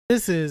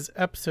This is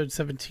episode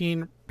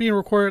 17, being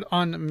recorded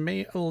on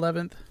May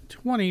 11th,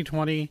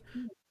 2020.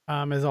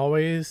 As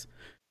always,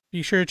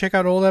 be sure to check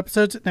out old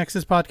episodes at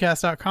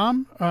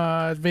nexuspodcast.com.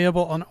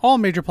 Available on all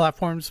major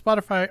platforms: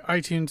 Spotify,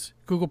 iTunes,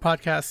 Google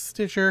Podcasts,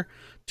 Stitcher,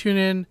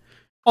 TuneIn,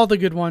 all the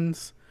good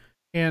ones.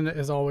 And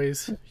as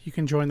always, you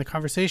can join the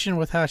conversation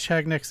with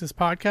hashtag Nexus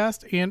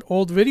Podcast and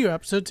old video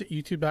episodes at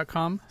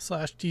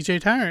youtube.com/DJ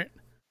Tyrant.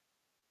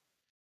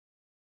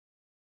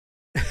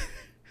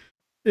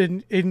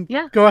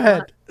 Yeah. Go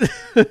ahead.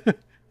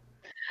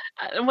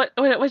 What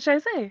should I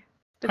say?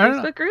 The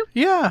Facebook group?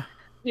 Yeah.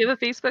 We have a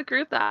Facebook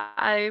group that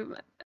I'm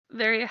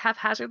very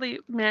haphazardly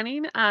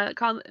manning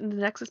called the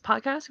Nexus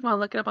Podcast. You want to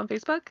look it up on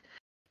Facebook.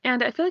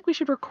 And I feel like we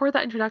should record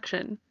that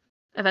introduction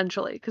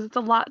eventually because it's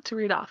a lot to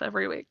read off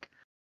every week.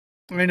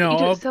 I know.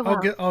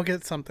 I'll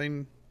get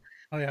something.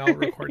 Oh yeah, I'll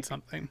record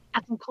something.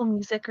 Add some cool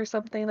music or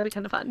something. That'd be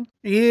kind of fun.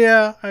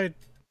 Yeah, I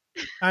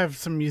have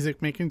some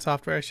music making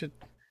software.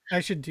 I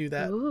should do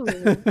that. Ooh.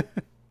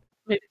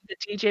 Maybe the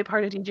DJ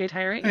part of DJ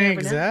Tyrant.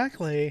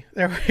 Exactly.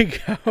 There we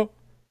go.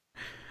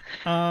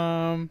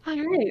 All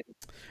right.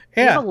 Yeah.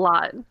 We have a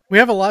lot. We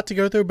have a lot to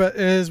go through, but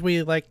as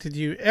we like to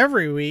do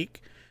every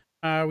week,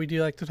 we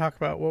do like to talk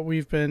about what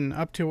we've been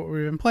up to, what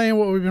we've been playing,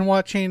 what we've been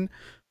watching.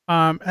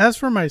 As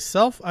for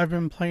myself, I've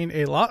been playing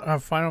a lot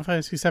of Final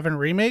Fantasy VII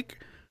Remake.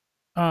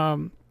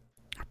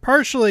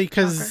 Partially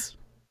because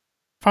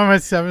Final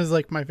Fantasy VII is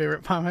like my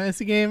favorite Final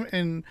Fantasy game,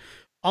 and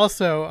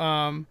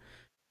also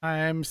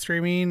I'm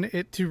streaming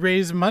it to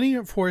raise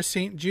money for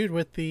St. Jude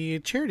with the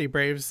Charity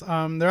Braves.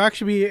 There'll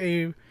actually be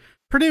a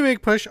pretty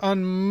big push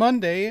on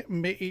Monday,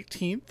 May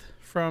 18th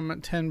from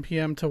 10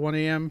 p.m. to 1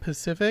 a.m.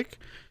 Pacific.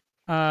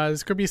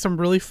 There's going to be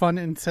some really fun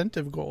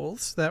incentive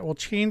goals that will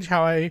change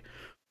how I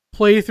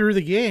play through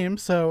the game,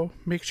 so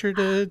make sure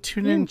to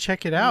tune in and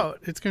check it out.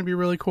 It's going to be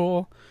really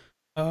cool.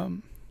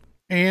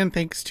 And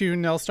thanks to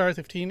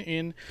Nelstar15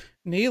 and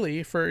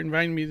Nayli for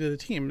inviting me to the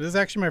team. This is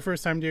actually my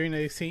first time doing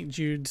a St.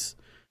 Jude's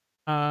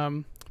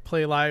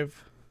play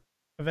live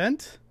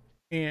event,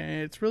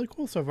 and it's really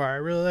cool so far. I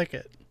really like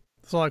it.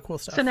 There's a lot of cool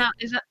stuff. So now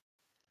is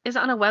it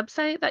on a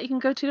website that you can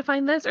go to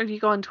find this, or do you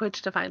go on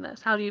Twitch to find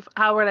this? How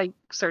would I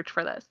search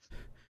for this?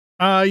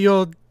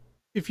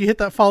 If you hit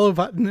that follow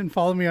button and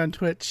follow me on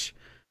Twitch,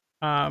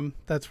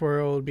 that's where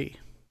it will be.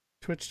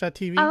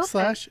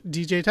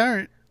 Twitch.tv/DJ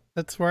Tyrant.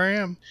 That's where I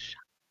am.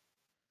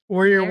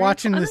 Or you're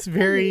watching this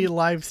very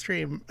live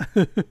stream.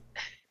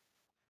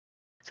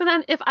 So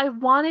then if I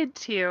wanted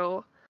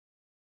to,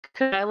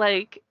 could I,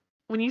 like,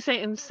 when you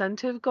say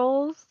incentive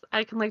goals,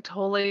 I can like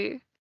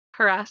totally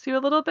harass you a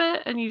little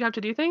bit and you'd have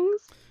to do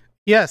things?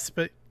 Yes,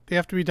 but they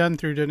have to be done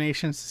through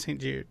donations to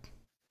St. Jude.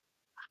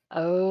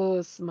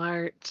 Oh,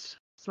 smart.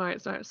 Do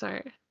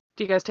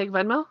you guys take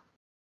Venmo?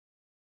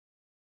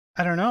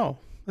 I don't know.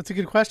 That's a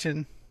good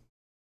question.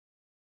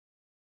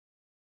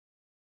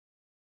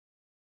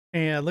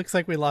 Yeah, it looks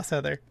like we lost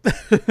Heather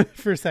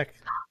for a second.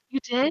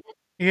 You did?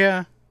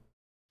 Yeah.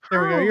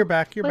 There we go. You're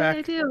back. You're back.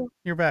 What did I do?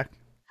 You're back.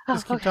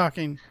 Just keep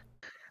talking.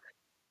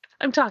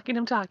 I'm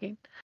talking.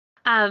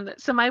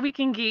 So my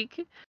weekend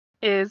geek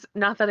is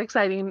not that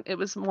exciting. It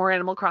was more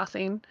Animal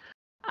Crossing.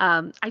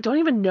 I don't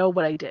even know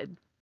what I did.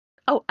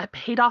 Oh, I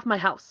paid off my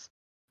house.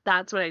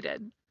 That's what I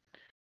did.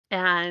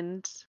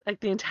 And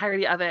like the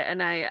entirety of it.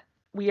 And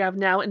we have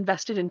now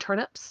invested in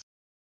turnips.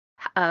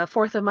 A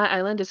fourth of my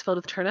island is filled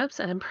with turnips,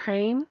 and I'm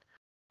praying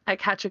I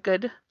catch a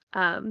good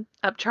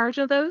upcharge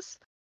of those.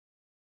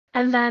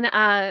 And then,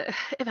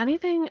 if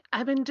anything,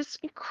 I've been just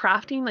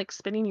crafting, like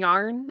spinning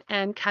yarn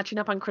and catching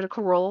up on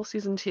Critical Role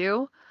Season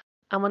 2.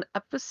 I'm on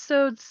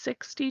episode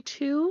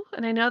 62,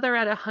 and I know they're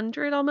at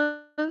 100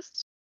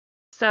 almost.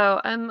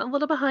 So I'm a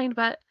little behind,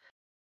 but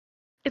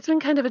it's been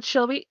kind of a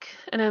chill week,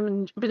 and I've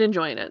been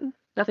enjoying it.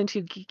 Nothing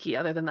too geeky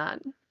other than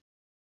that.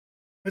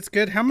 That's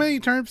good. How many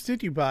turnips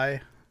did you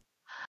buy?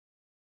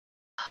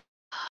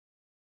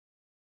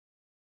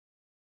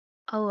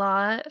 A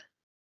lot.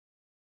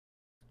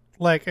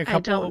 Like a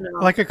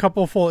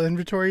couple full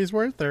inventories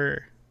worth,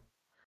 or?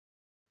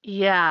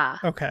 Yeah.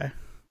 Okay.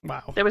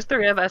 Wow. There was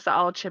 3 of us that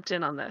all chipped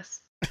in on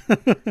this.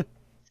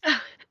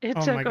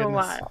 It took a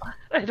while.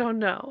 I don't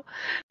know.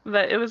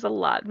 But it was a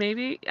lot.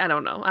 Maybe. I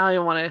don't know. I don't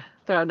even want to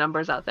throw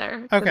numbers out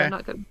there. Okay. I'm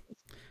not good.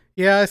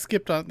 Yeah, I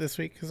skipped on it this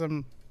week because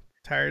I'm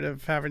tired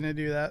of having to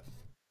do that.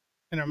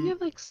 And you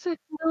have like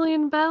 6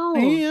 million bells.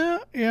 Yeah.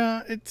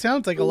 It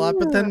sounds like a lot,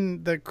 but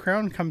then the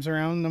crown comes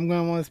around and I'm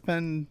going to want to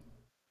spend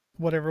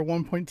whatever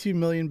 1.2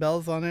 million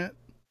bells on it.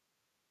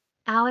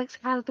 Alex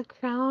had the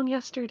crown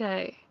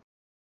yesterday.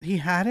 He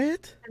had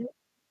it?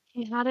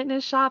 He had it in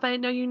his shop. I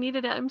didn't know you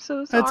needed it. I'm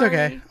so sorry. That's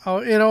okay.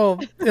 Oh,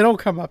 it'll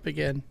come up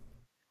again.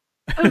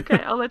 Okay,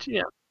 I'll let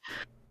you know.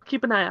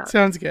 Keep an eye out.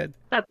 Sounds good.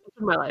 That's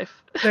my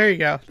life. There you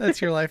go.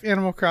 That's your life.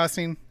 Animal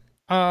Crossing.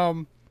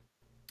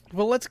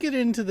 Well, let's get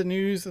into the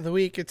news of the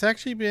week. It's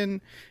actually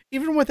been,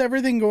 even with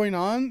everything going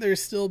on, there's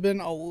still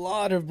been a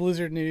lot of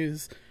Blizzard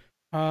news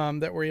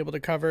that we're able to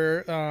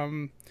cover.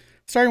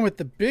 Starting with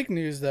the big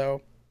news,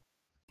 though,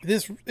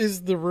 this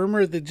is the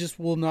rumor that just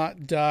will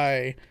not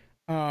die.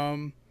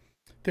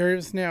 there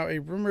is now a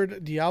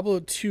rumored Diablo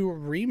 2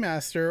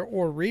 remaster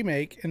or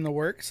remake in the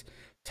works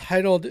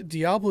titled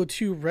Diablo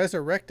 2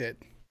 Resurrected.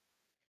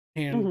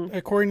 And Mm-hmm.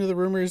 according to the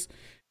rumors,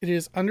 it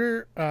is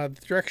under the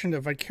direction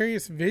of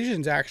Vicarious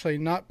Visions, actually,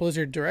 not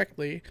Blizzard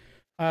directly.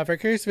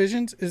 Vicarious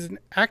Visions is an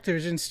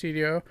Activision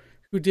studio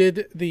who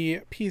did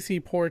the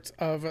PC ports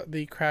of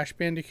the Crash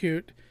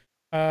Bandicoot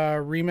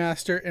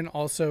remaster and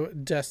also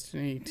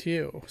Destiny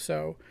 2.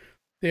 So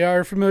they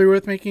are familiar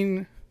with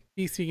making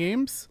PC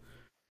games.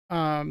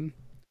 And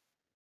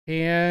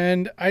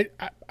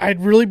I'd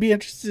really be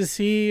interested to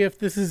see if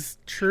this is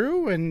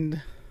true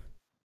and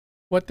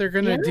what they're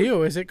going to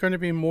do. Is it going to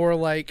be more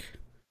like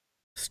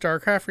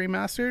StarCraft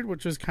Remastered,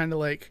 which was kind of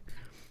like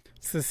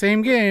it's the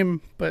same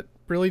game but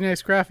really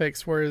nice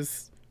graphics,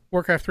 whereas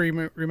Warcraft 3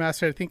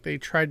 Remastered, I think they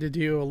tried to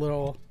do a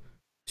little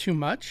too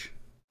much?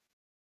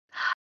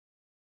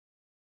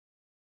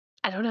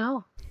 I don't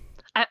know.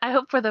 I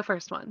hope for the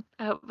first one.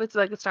 I hope it's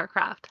like a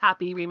StarCraft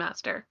happy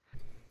remaster.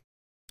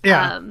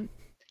 Yeah.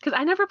 Because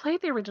I never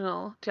played the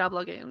original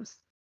Diablo games.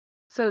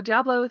 So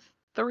Diablo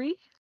 3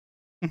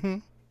 Mm-hmm.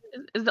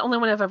 is the only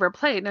one I've ever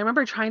played. And I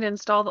remember trying to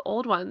install the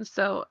old ones,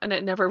 and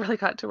it never really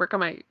got to work on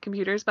my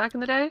computers back in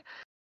the day.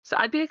 So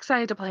I'd be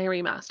excited to play a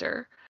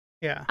remaster.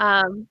 Yeah.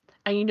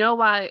 And you know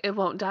why it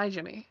won't die,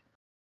 Jimmy?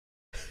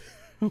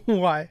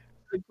 Why?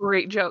 A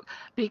great joke.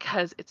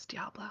 Because it's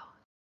Diablo.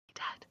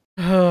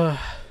 Dead.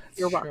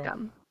 You're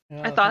welcome.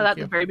 Yeah, I thought of that at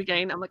you. the very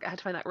beginning. I'm like, I had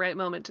to find that right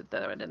moment to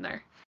throw it in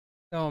there.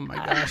 Oh my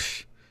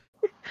gosh.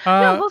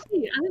 No, we'll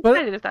see. I'm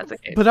excited if that's the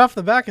case. But off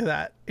the back of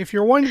that, if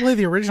you're wanting to play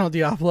the original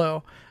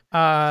Diablo,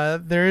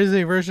 there is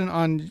a version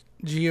on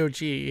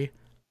GOG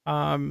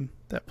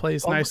that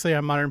plays nicely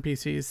on modern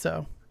PCs.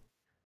 So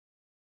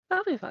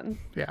that'll be fun.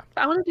 Yeah.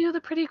 I want to do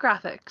the pretty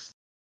graphics.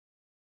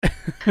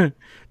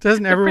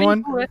 Doesn't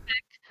everyone? Pretty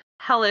horrific,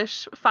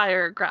 hellish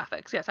fire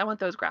graphics. Yes, I want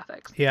those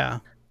graphics. Yeah.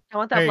 I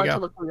want that blood to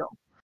look real.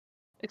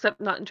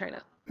 Except not in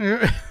China.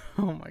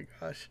 Oh my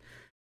gosh.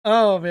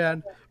 Oh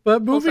man.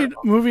 But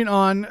moving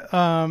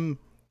on,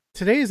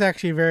 today is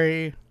actually a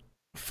very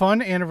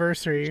fun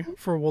anniversary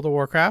for World of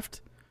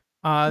Warcraft.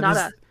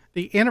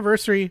 The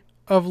anniversary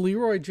of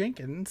Leroy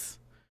Jenkins.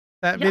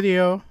 That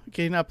video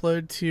getting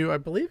uploaded to, I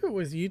believe it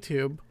was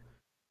YouTube.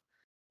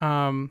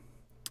 And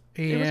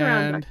it was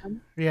around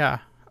yeah.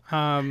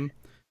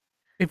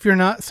 If you're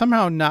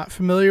not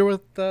familiar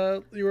with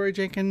Leroy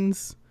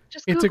Jenkins,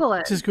 just Google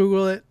it. Just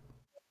Google it.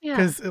 Yeah.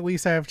 Because at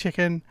least I have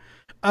chicken.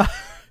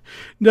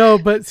 No,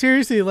 but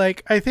seriously,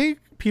 like, I think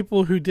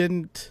people who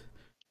didn't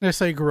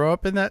necessarily grow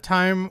up in that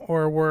time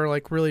or were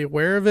like really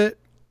aware of it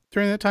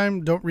during that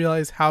time don't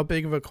realize how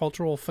big of a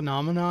cultural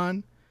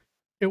phenomenon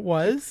it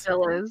was. It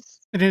still is.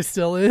 And it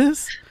still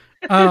is.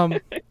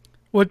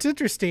 What's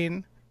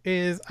interesting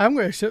is I'm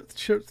going to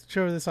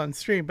show this on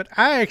stream, but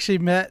I actually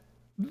met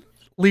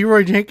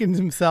Leroy Jenkins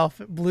himself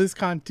at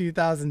BlizzCon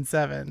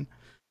 2007.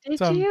 Did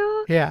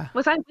you? Yeah.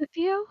 Was I with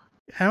you?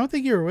 I don't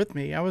think you were with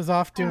me. I was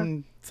off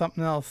doing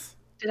something else.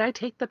 Did I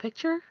take the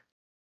picture?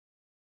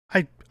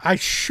 I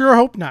sure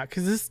hope not,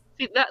 because this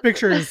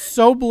picture is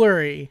so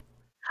blurry.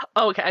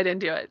 Oh, okay, I didn't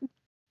do it.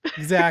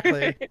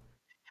 Exactly.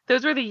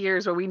 Those were the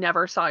years where we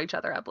never saw each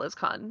other at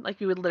BlizzCon.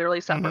 Like, we would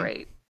literally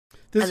separate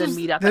and then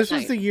meet up. This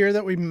was the year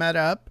that we met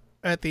up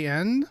at the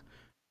end,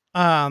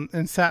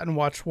 and sat and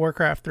watched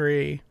Warcraft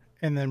 3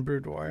 and then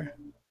Brood War.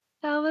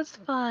 That was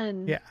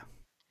fun. Yeah.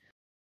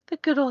 The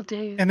good old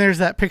days. And there's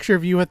that picture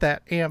of you with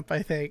that amp,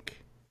 I think.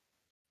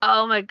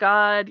 Oh my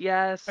god,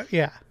 yes.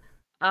 Yeah.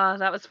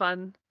 That was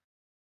fun.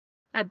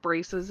 I had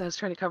braces. I was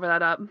trying to cover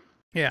that up.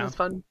 Yeah. It was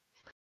fun.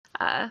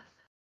 But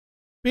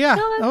yeah,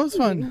 that was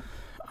fun.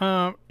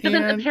 And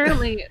then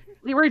apparently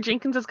Leroy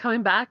Jenkins is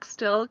coming back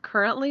still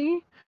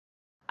currently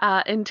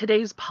in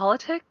today's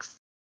politics.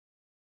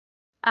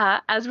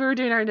 As we were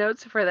doing our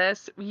notes for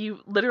this, you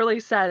literally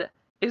said,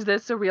 "Is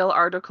this a real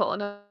article?"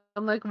 And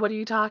I'm like, "What are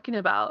you talking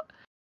about?"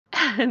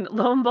 And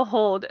lo and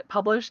behold,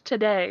 published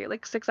today,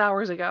 like 6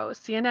 hours ago,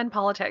 CNN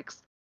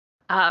Politics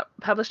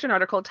published an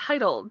article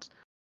titled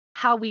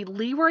 "How We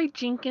Leroy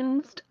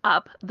Jenkins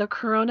Up the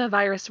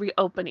Coronavirus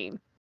Reopening."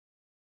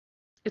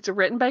 It's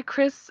written by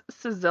Chris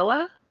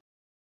Cillizza.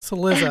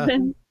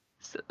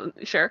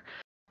 Sure.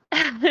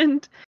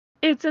 And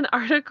it's an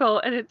article,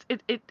 and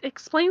it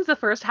explains the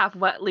first half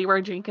what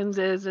Leroy Jenkins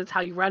is. It's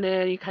how you run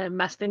it, you kind of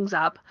mess things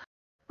up,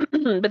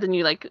 but then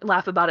you like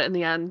laugh about it in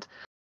the end.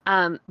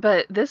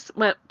 But this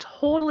went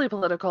totally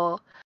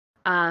political,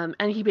 and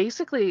he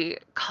basically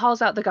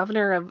calls out the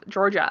governor of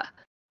Georgia,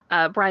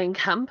 Brian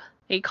Kemp.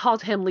 He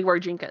called him Leroy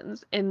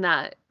Jenkins in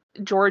that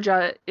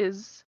Georgia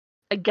is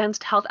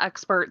against health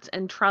experts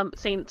and Trump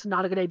saying it's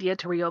not a good idea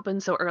to reopen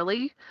so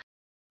early.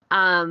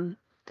 But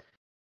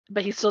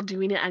he's still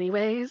doing it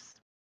anyways.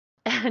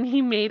 And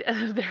he made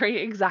a very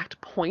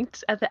exact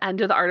point at the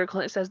end of the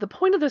article. It says, the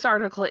point of this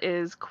article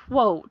is,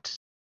 quote,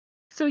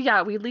 "So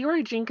yeah, we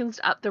Leroy Jenkins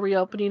up the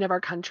reopening of our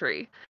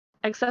country,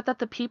 except that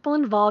the people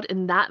involved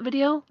in that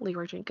video,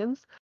 Leroy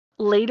Jenkins,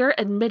 later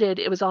admitted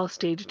it was all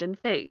staged and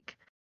fake.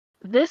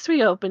 This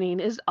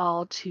reopening is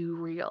all too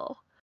real."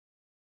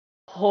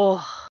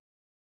 Oh,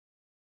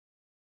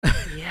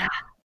 Yeah.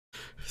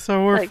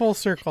 So we're Like, full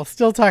circle.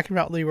 Still talking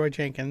about Leroy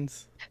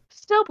Jenkins.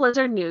 still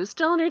Blizzard news,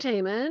 still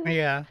entertainment,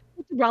 Yeah.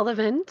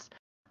 relevant.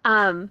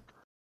 Um,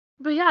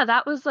 but yeah,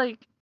 that was like,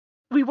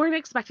 we weren't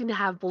expecting to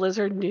have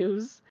Blizzard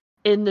news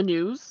in the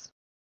news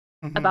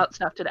Hmm. about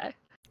stuff today.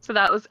 So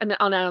that was on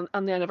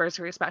the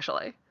anniversary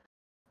especially.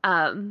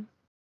 Um,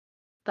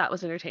 that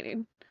was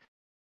entertaining.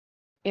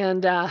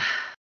 And I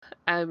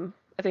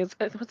think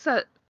it's what's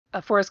that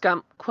a Forrest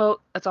Gump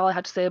quote? That's all I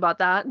have to say about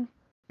that.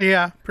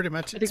 Yeah, pretty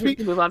much. I think we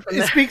can move on from It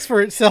there. speaks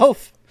for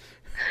itself.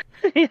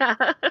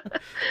 Yeah.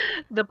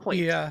 The point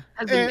Yeah.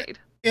 has been made.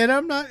 And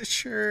I'm not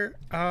sure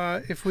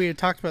if we had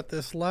talked about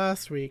this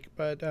last week,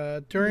 but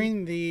Mhm.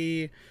 during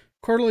the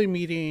quarterly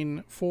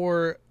meeting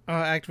for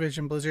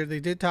Activision Blizzard, they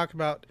did talk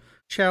about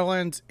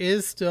Shadowlands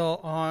is still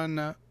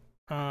on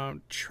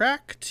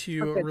track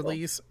to Okay, cool.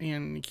 release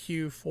in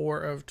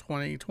Q4 of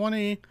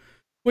 2020,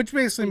 which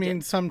basically We did.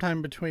 means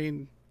sometime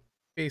between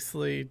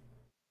basically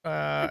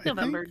Like I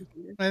November,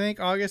 think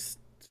December. August,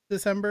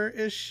 December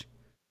ish,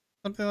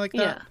 something like that.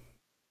 Yeah.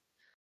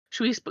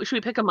 Should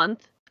we pick a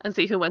month and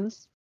see who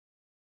wins?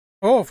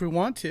 Oh, if we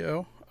want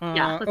to.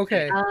 Yeah, let's see.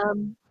 Okay.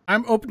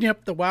 I'm opening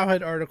up the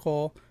Wowhead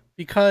article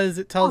because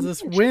it tells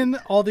us Man, when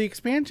all the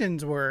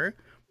expansions were,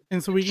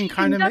 and so we can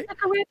kind cheating. of That's make.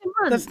 like a random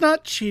That's month.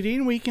 not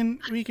cheating. We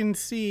can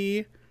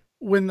see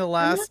when the I'm not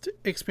last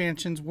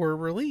expansions were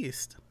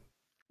released.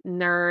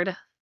 nerd.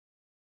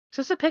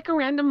 Just to pick a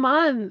random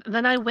month,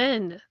 then I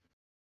win.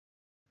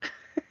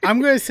 I'm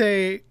going to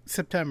say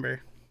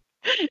September.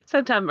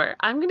 September.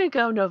 I'm gonna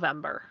go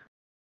November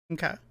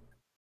Okay.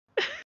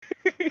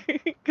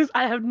 because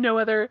I have no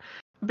other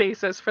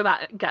basis for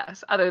that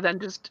guess other than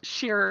just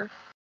sheer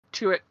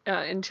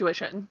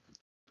intuition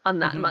on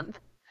that Hmm. month.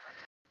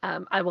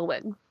 I will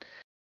win.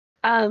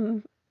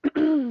 Um,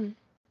 but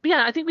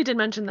yeah, I think we did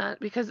mention that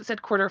because it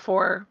said quarter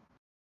 4,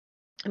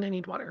 and I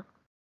need water.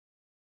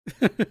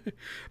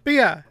 But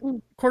yeah,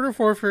 Mm. quarter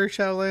 4 for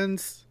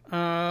Shadowlands.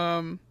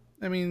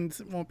 That means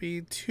it won't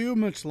be too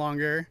much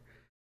longer.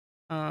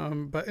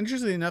 But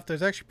interestingly enough,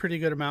 there's actually a pretty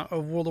good amount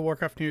of World of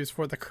Warcraft news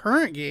for the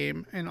current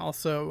game and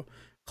also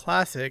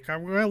Classic.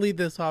 I'm going to lead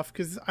this off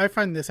because I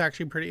find this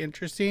actually pretty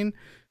interesting.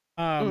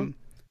 Mm. Um,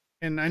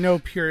 and I know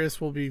purists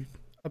will be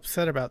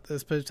upset about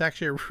this, but it's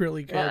actually a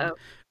really Yeah. good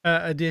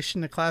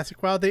addition to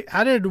Classic WoW. They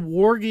added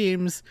war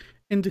games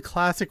into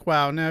Classic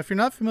WoW. Now, if you're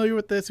not familiar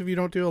with this, if you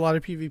don't do a lot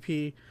of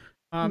PvP,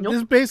 this is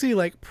Nope. basically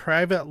like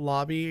private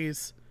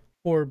lobbies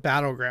or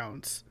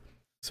battlegrounds.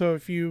 So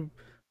if you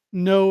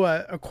know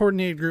a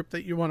coordinated group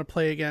that you want to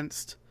play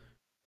against,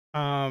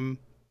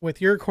 with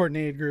your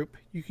coordinated group,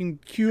 you can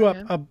queue up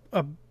Okay.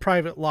 a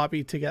private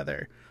lobby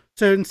together.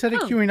 So instead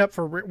of Oh, queuing up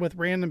for with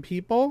random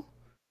people,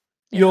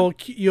 yeah.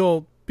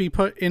 you'll be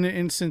put in an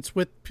instance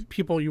with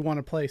people you want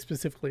to play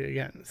specifically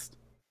against.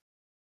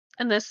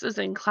 And this is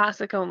in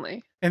classic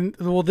only. And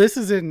well, this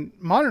is in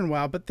modern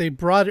WoW, but they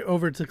brought it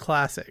over to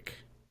classic.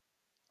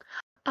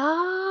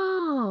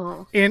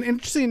 Oh. And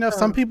interesting enough,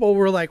 some Oh. people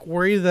were like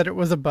worried that it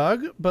was a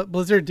bug, but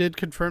Blizzard did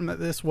confirm that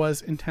this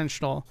was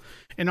intentional.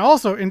 And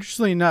also,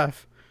 interestingly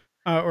enough,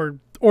 or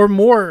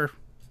more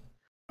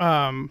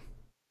um,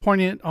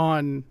 poignant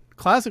on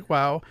classic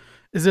WoW,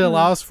 is it Mm.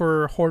 allows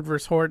for Horde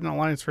versus Horde and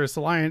Alliance versus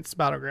Alliance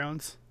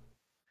battlegrounds.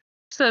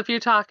 So if you're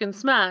talking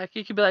smack,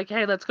 you could be like,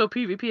 "Hey, let's go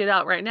PvP it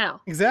out right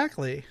now."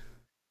 Exactly.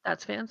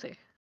 That's fancy.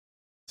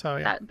 So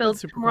yeah, That that's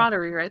builds super cool.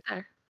 camaraderie right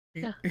there.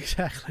 Yeah.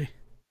 Exactly.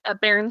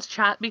 Baron's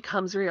chat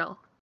becomes real.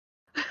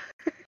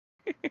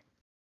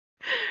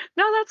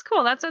 No, that's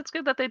cool. That's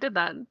good that they did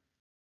that.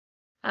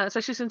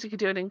 Especially since you could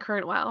do it in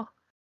current WoW.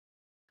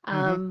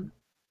 Hmm.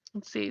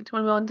 Let's see. Do you want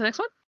to move on to the next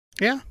one?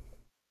 Yeah.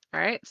 All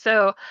right.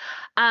 So,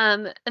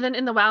 and then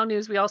in the WoW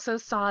news, we also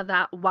saw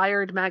that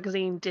Wired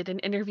magazine did an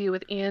interview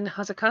with Ian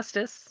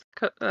Hazacustis.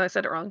 I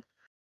said it wrong.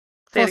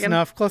 Say it Close again.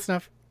 enough. Close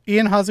enough.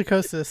 Ian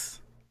Hazakosis.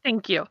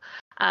 Thank you.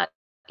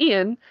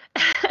 Ian.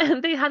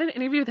 And they had an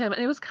interview with him,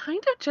 and it was kind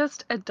of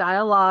just a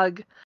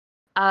dialogue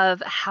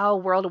of how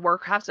World of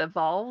Warcraft's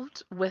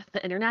evolved with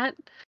the internet.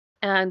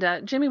 And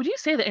Jimmy, would you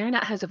say the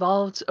internet has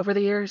evolved over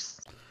the years?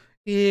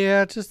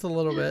 Yeah, just a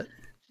little Yeah, bit.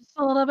 just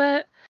a little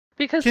bit.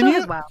 Because Can so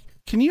has you WoW.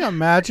 can you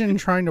imagine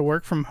trying to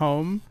work from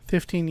home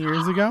 15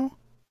 years ago?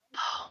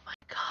 Oh my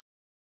god.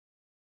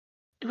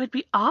 It would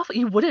be awful.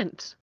 You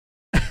wouldn't.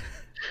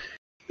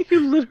 You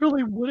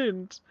literally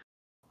wouldn't.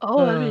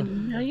 Oh, that'd be a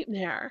Uh,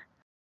 nightmare.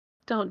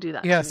 Don't do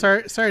that yeah,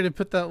 to me. sorry to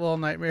put that little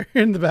nightmare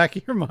in the back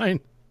of your mind.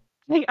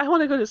 Hey, I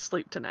want to go to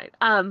sleep tonight.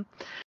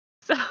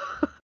 So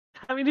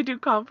having to do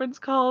conference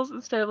calls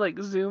instead of like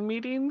Zoom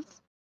meetings.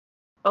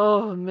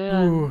 Oh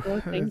man, Ooh, no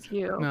thank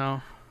you.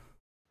 no.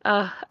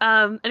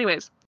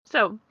 Anyways,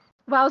 so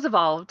WoW's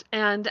evolved,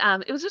 and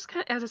it was just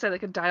kind of, as I said,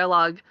 like a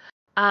dialogue,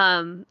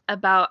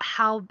 about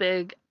how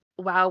big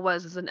WoW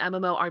was as an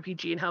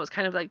MMORPG and how it was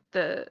kind of like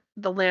the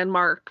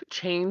landmark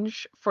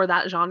change for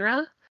that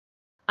genre.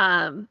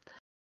 Um,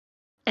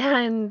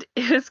 and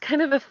it was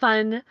kind of a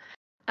fun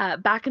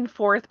back and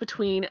forth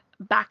between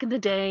back in the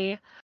day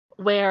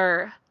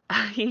where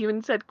he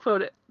even said,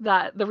 quote,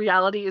 that the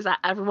reality is that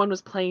everyone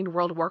was playing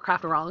World of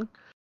Warcraft wrong.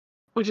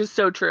 which is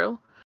so true.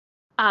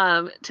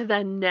 To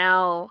then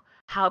now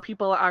how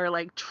people are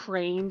like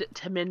trained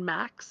to min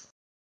max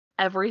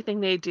everything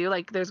they do.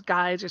 Like there's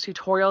guides, there's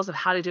tutorials of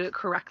how to do it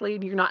correctly,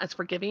 and you're not as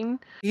forgiving.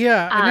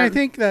 Yeah, and I Um,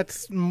 think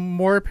that's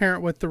more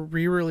apparent with the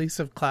re-release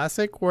of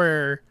Classic,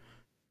 where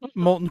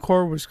Molten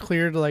Core was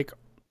cleared like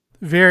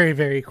very,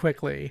 very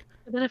quickly.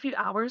 within a few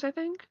hours, I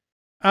think.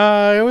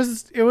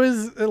 It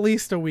was at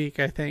least a week,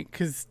 I think,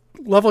 because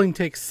leveling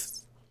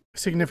takes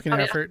significant Oh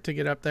yeah, effort to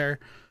get up there.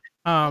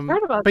 I've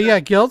heard about But that. yeah,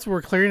 guilds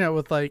were clearing it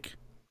with like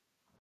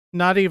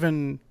not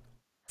even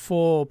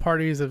full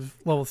parties of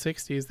level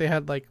 60s. They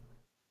had like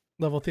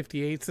level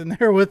 58s in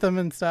there with them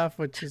and stuff,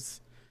 which is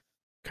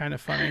kind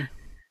of funny.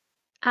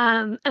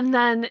 And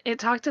then it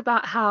talked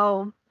about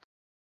how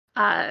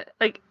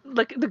like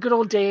the good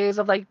old days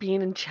of like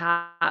being in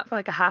chat for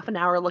like a half an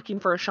hour looking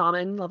for a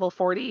shaman level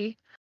 40.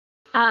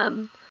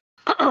 Um,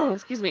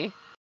 excuse me.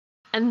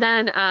 And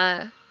then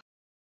uh,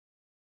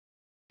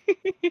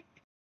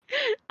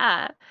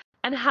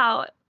 and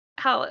how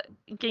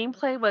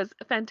gameplay was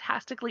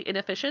fantastically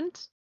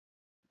inefficient,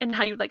 and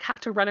how you like have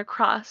to run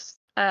across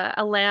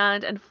a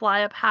land and fly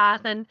a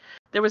path, and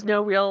there was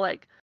no real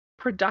like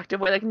productive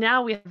way. Like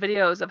now we have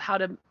videos of how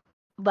to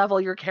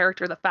level your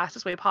character the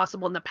fastest way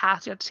possible, and the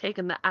paths you have to take,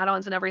 and the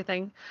add-ons and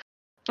everything.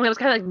 And it was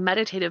kind of like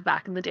meditative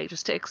back in the day,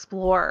 just to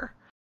explore.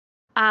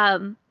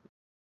 Um,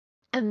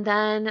 and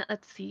then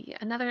let's see,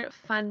 another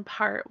fun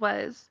part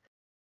was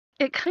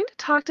it kind of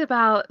talked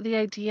about the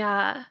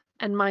idea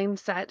and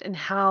mindset and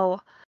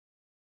how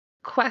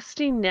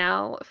questing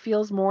now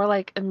feels more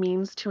like a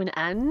means to an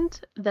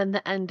end than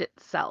the end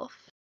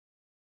itself.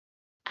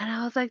 And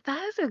I was like,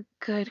 that is a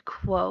good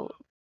quote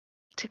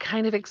to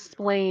kind of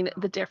explain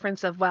the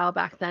difference of WoW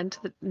back then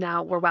to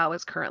now where WoW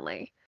is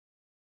currently.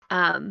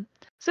 Um,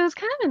 so it's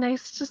kind of a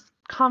nice just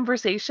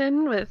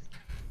conversation with,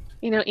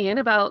 Ian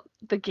about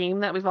the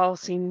game that we've all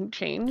seen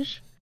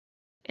change.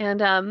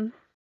 And it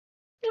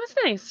was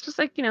nice. Just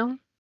like, you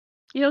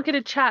don't get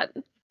to chat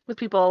with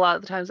people a lot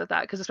of the times at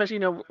that, because especially,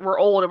 we're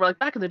old and we're like,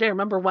 back in the day,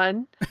 remember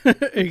when? You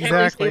can't really say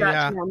Exactly. that to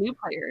Yeah. more new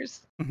players.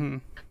 Hmm.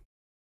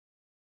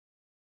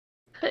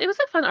 But it was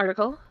a fun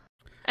article,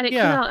 and it came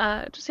Yeah.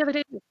 out just the other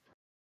day.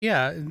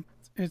 Yeah.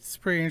 It's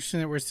pretty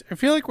interesting that I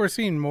feel like we're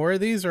seeing more of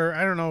these, or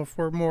I don't know if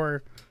we're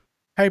more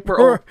We're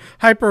old.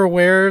 hyper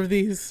aware of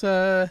these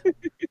with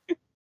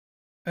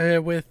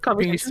being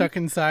Conversations. stuck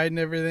inside and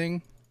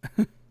everything.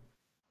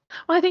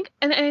 Well,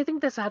 and I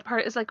think the sad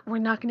part is like we're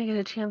not going to get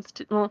a chance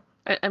to. Well,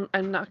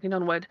 I'm knocking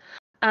on wood.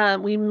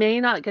 We may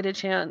not get a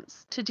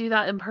chance to do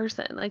that in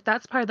person. Like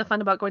that's part of the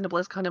fun about going to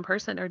BlizzCon in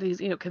person, or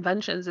these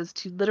conventions, is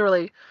to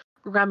literally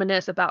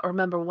reminisce about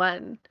remember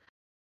when,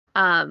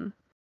 um,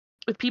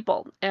 with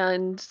people.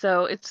 And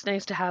so it's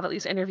nice to have at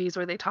least interviews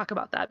where they talk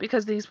about that,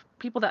 because these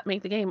people that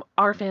make the game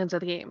are fans of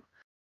the game,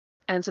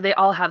 and so they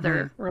all have Hmm.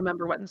 their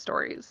remember when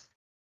stories.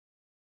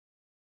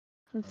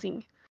 Let's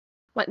see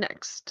what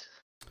next.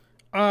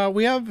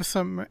 We have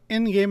some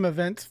in-game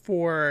events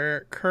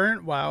for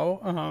current WoW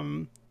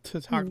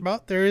to talk Hmm.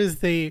 about. There is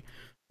the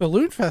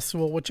Balloon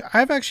Festival, which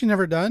I've actually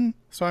never done,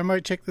 so I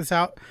might check this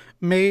out.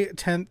 May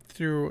 10th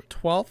through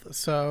 12th.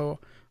 So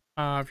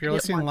if you're I did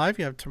listening one. live,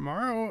 you have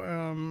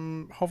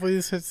tomorrow. Hopefully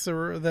this hits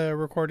the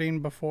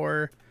recording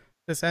before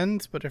this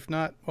ends, but if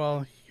not,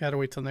 well, you gotta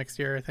wait till next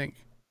year, I think.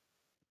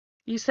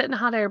 You sit in a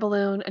hot air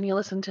balloon and you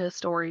listen to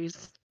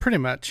stories. Pretty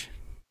much.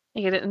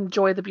 You get to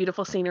enjoy the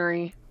beautiful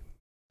scenery.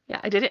 Yeah,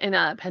 I did it in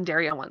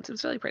Pandaria once. It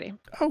was really pretty.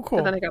 Oh, But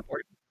cool. then I got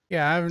bored.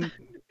 Yeah, I haven't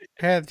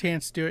had a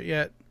chance to do it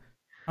yet.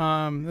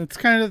 It's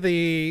kind of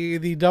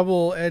the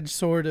double edged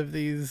sword of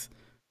these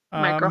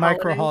Micro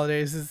micro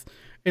holidays. holidays. Is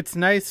it's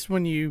nice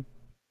when you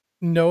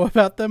know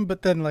about them,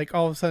 but then like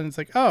all of a sudden it's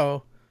like,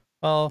 oh,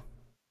 well,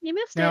 You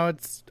missed now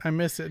it. I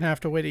miss it and have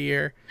to wait a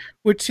year,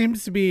 which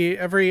seems to be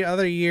every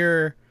other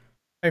year.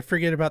 I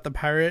forget about the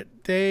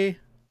Pirate Day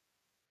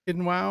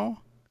in WoW,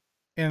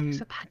 There's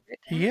and a pirate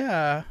day.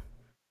 yeah,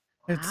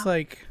 it's Wow.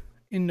 like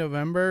in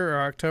November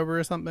or October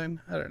or something.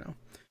 I don't know,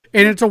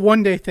 and it's a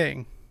 1 day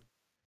thing,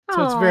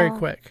 so it's very Oh.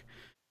 quick.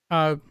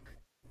 Uh,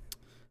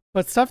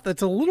 but stuff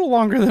that's a little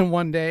longer than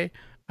 1 day,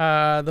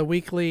 the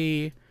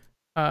weekly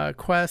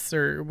quests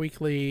or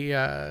weekly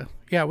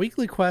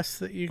quests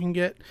that you can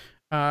get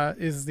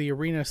is the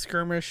arena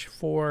skirmish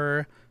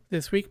for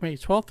this week, May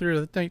 12th through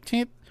the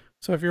 19th.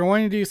 So if you're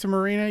wanting to do some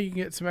arena, you can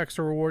get some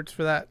extra rewards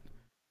for that.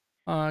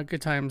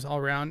 Good times all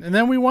around. And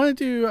then we wanted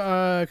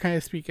to kind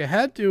of speak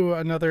ahead to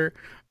another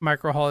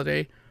micro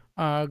holiday,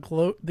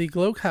 the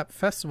Glow Cap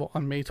Festival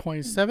on May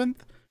 27th.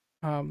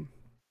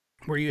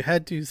 Where you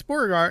head to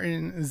Sporgar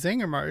in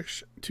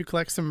Zangermarsh to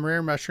collect some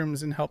rare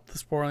mushrooms and help the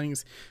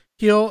sporlings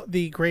heal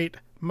the great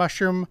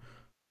mushroom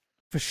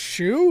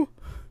Vashu.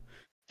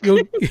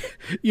 You'll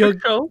you'll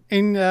So,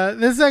 and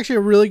this is actually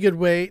a really good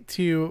way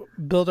to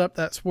build up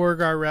that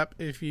Sporgar rep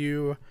if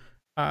you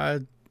uh,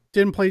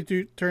 didn't play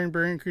during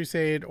Burning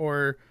Crusade,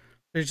 or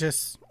there's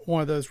just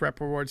one of those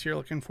rep rewards you're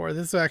looking for.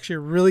 This is actually a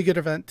really good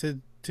event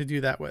to do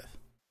that with.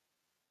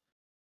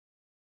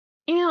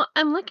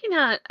 I'm looking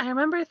at, I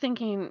remember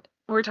thinking,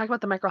 we were talking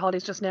about the micro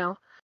holidays just now.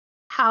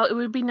 how it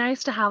would be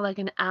nice to have like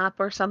an app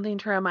or something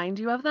to remind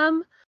you of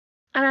them.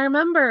 And I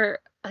remember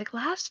like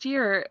last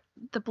year,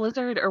 the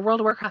Blizzard or World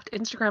of Warcraft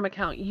Instagram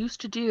account used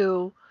to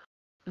do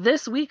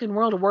this week in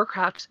World of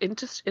Warcraft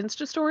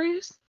Insta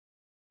stories.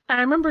 And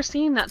I remember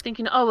seeing that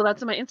thinking, oh, well,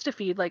 that's in my Insta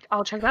feed. Like,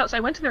 I'll check it out. So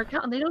I went to their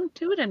account and they don't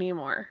do it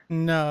anymore.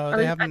 No, Or they at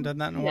least I haven't didn't done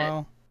that in a see it.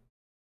 while.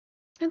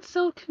 It's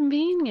so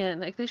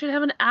convenient. Like, they should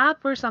have an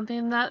app or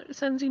something that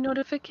sends you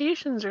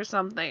notifications or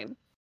something.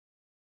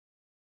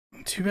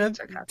 Too I'm being bad.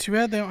 sarcastic. Too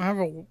bad they don't have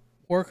a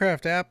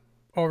Warcraft app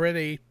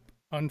already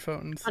on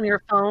phones. On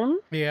your phone?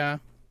 Yeah.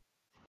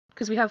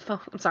 Because we have phone.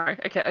 I'm sorry.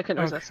 I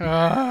couldn't resist.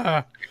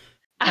 Okay.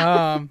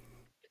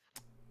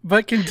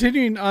 But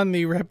continuing on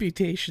the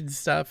reputation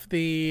stuff,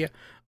 the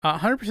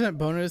 100%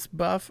 bonus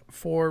buff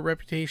for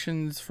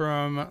reputations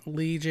from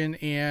Legion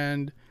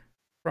and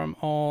from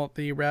all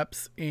the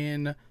reps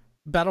in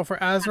Battle for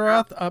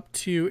Azeroth up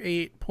to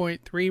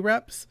 8.3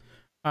 reps.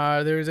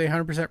 There's a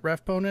 100%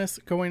 ref bonus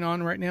going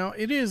on right now.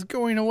 It is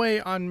going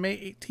away on May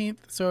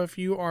 18th. So if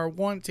you are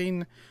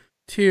wanting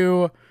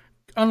to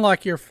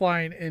unlock your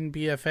flying in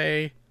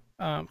BFA,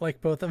 like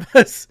both of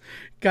us,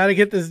 got to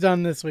get this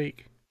done this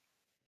week.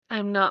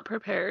 I'm not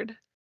prepared.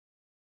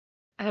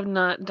 I have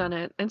not done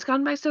it. It's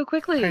gone by so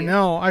quickly. I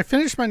know. I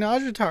finished my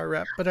Najatar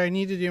rep, but I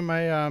need to do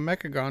my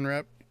Mechagon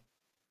rep.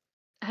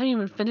 I haven't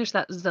even finished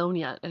that zone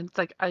yet. And it's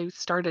like I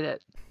started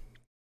it.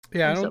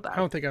 Yeah, I'm so bad. I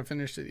don't think I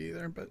finished it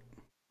either, but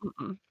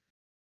Mm-mm.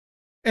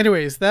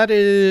 anyways, that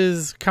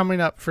is coming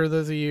up for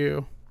those of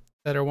you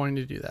that are wanting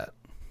to do that.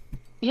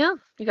 Yeah,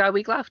 you got a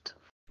week left.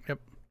 Yep.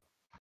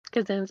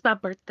 Because then it's my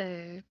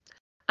birthday.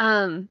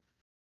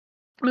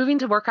 Moving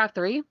to Warcraft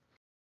 3,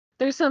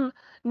 there's some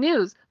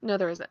news. No,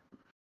 there isn't.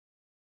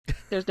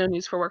 There's no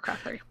news for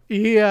Warcraft 3.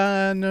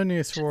 Yeah, no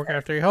news for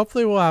Warcraft 3.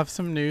 Hopefully we'll have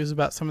some news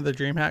about some of the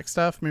DreamHack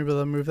stuff. Maybe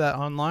they'll move that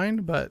online,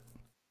 but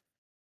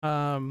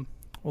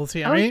we'll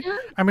see. I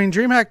mean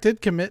DreamHack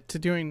did commit to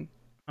doing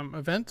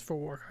events for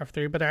Warcraft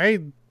 3, but I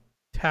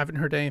haven't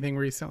heard anything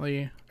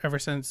recently ever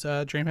since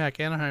DreamHack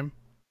Anaheim.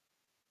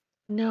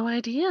 No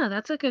idea.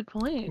 That's a good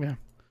point. Yeah.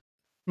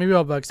 Maybe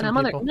I'll bug some and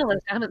I'm people. on their email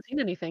list. I haven't seen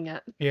anything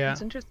yet. Yeah.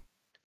 That's interesting.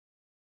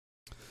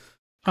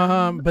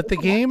 But the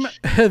game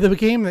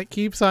that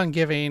keeps on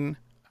giving,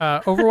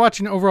 Overwatch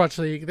and Overwatch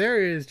League,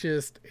 there is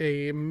just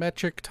a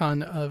metric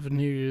ton of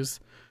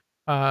news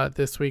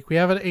this week. We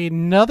have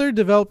another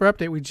developer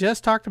update. We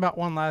just talked about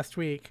one last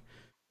week.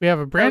 We have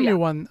a brand new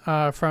one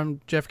from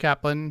Jeff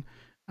Kaplan.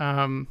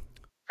 From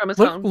his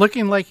phone.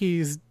 Looking like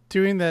he's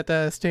doing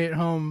that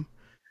stay-at-home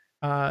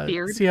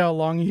beard. See how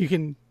long you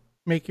can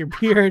make your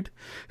beard.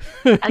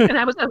 And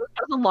I was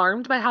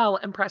alarmed by how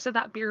impressive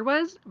that beard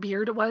was.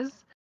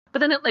 But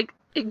then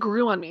it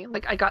grew on me.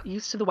 Like I got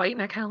used to the white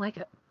and I kind of like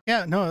it.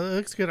 Yeah, no, it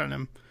looks good on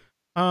him.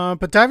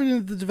 But diving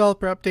into the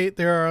developer update,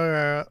 there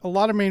are a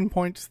lot of main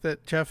points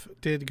that Jeff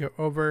did go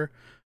over.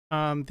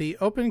 The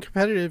open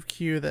competitive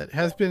queue that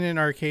has been in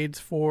arcades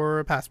for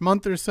the past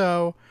month or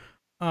so.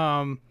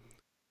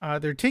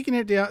 They're taking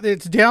it down.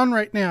 It's down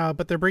right now,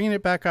 but they're bringing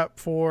it back up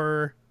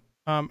for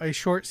a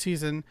short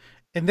season.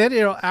 And then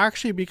it'll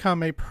actually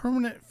become a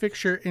permanent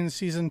fixture in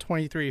season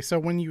 23. So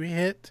when you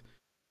hit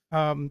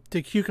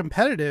the queue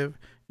competitive,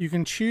 you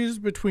can choose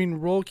between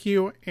role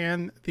queue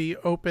and the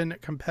open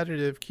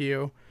competitive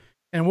queue.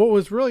 And what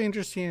was really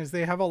interesting is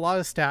they have a lot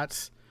of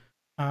stats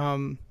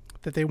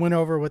that they went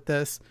over with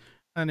this.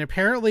 And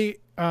apparently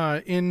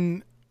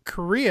in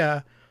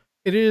Korea,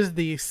 it is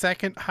the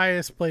second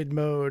highest played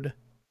mode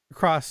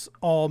across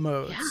all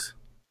modes. Yeah.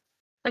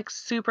 Like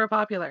super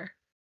popular.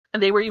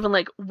 And they were even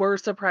we're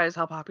surprised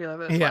how popular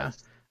this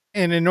was.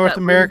 And in North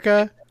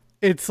America,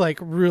 it's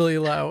really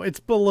low.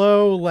 It's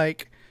below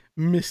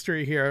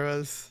Mystery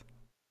Heroes.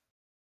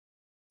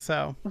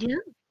 So yeah,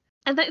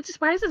 and that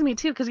surprises me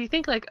too because you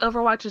think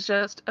Overwatch is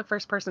just a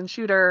first-person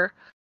shooter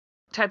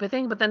type of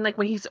thing, but then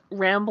when he's not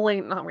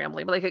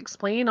rambling, but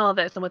explaining all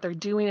this and what they're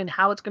doing and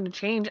how it's going to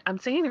change, I'm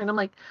sitting there and I'm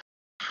like,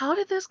 how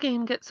did this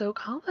game get so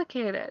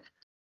complicated?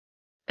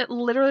 It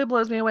literally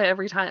blows me away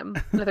every time.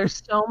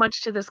 There's so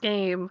much to this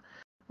game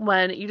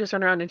when you just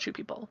run around and shoot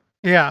people.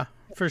 Yeah,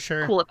 for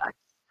sure. Cool effects.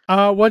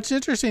 What's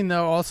interesting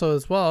though, also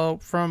as well,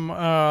 from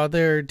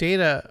their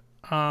data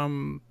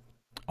on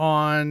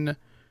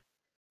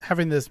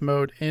having this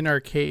mode in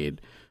arcade,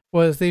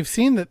 was they've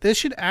seen that this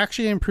should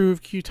actually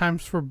improve queue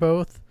times for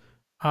both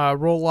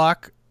roll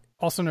lock,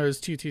 also known as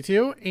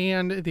 222,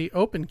 and the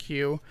open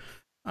queue.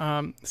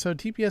 So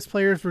TPS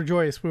players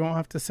rejoice. We won't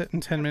have to sit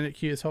in 10-minute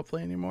queues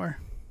hopefully anymore.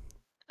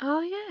 Oh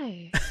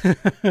yay!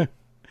 But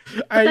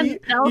then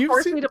that'll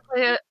force me to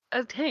play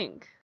a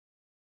tank.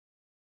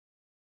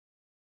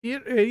 You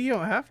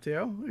don't have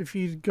to. If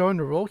you go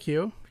into roll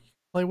queue,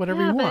 play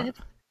whatever you want.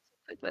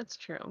 That's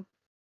true.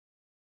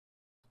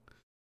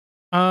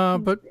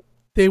 But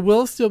they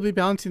will still be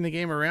balancing the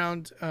game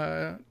around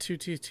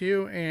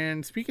 222.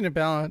 And speaking of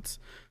balance,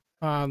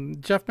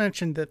 Jeff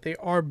mentioned that they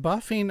are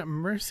buffing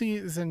Mercy,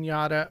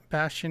 Zenyatta,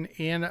 Bastion,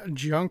 and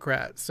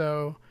Junkrat.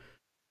 So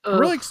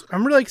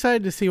I'm really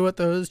excited to see what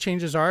those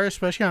changes are,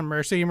 especially on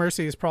Mercy.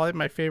 Mercy is probably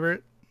my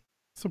favorite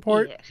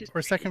support, Yeah, she's or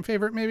pretty. second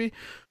favorite maybe.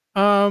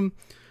 Um,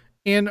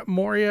 and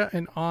Moria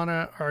and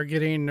Ana are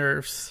getting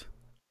nerfs.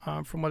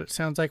 From what it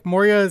sounds like,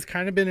 Moria has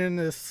kind of been in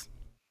this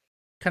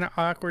kind of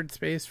awkward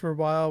space for a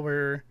while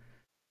where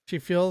she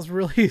feels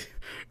really,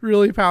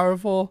 really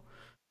powerful.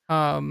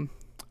 Um,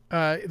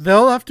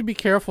 they'll have to be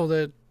careful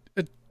to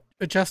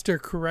adjust her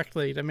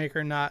correctly to make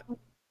her not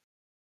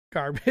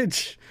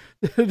garbage,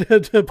 to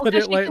Well, put because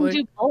it she can lightly.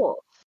 do both.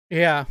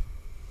 Yeah.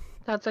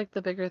 That's like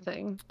the bigger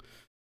thing.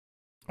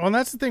 Well, and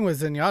that's the thing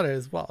with Zenyatta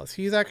as well. Is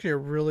he's actually a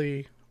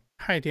really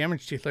high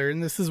damage dealer,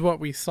 and this is what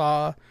we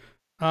saw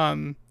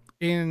um,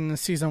 in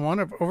season 1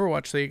 of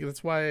Overwatch League.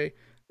 That's why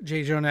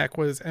Jay Jonak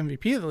was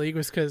MVP of the league,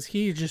 was because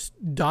he just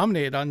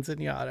dominated on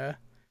Zenyatta.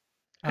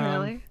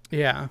 Really?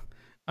 Yeah.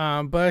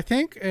 But I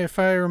think if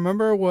I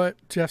remember what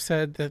Jeff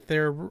said, that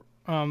they're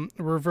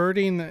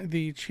reverting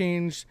the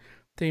change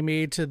they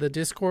made to the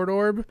Discord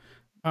orb.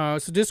 So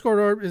Discord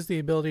orb is the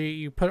ability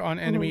you put on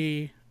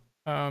enemy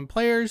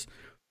players,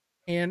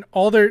 and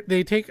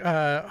they take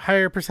a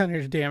higher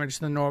percentage damage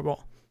than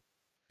normal.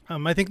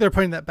 I think they're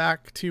putting that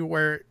back to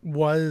where it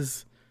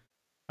was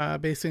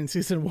basically in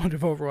season 1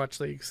 of Overwatch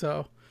League.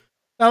 So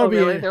that'll Oh,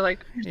 really? be They're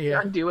like,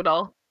 yeah, undo it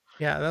all.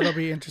 yeah, that'll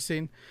be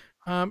interesting.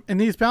 And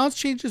these balance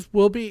changes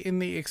will be in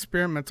the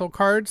experimental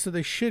card, so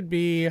they should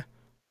be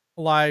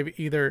live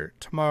either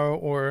tomorrow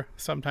or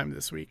sometime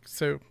this week,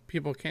 so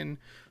people can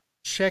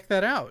check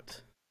that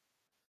out.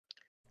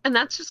 And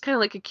that's just kind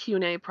of like a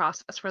Q&A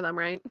process for them,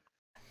 right?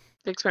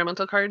 The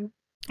experimental card.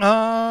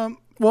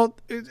 Well,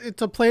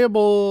 it's a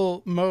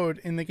playable mode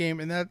in the game,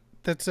 and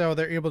that's how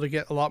they're able to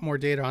get a lot more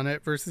data on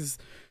it versus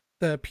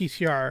the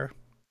PTR.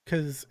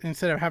 Because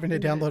instead of having to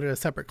download it a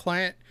separate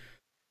client,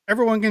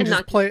 everyone can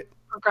just play it.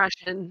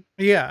 Progression.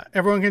 Yeah,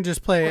 everyone can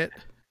just play it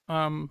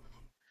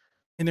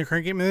in the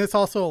current game, and this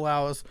also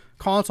allows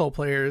console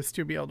players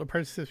to be able to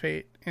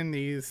participate in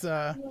these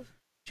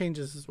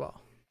changes as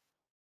well.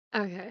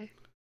 Okay.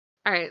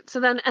 All right. So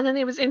then, and then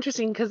it was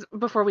interesting because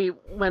before we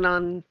went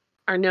on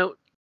our note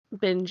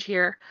binge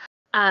here,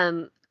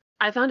 I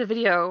found a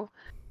video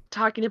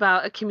talking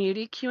about a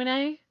community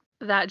Q&A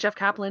that Jeff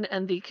Kaplan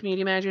and the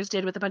community managers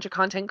did with a bunch of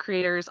content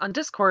creators on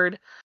Discord.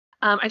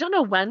 I don't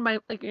know when,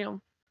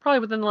 probably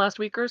within the last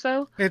week or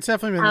so. It's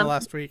definitely been the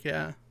last week,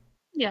 yeah.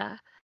 Yeah.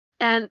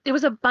 And it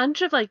was a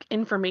bunch of like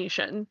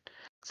information.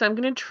 So I'm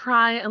going to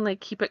try and like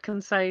keep it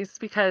concise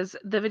because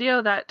the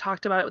video that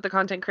talked about it with the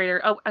content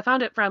creator, I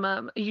found it from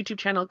a YouTube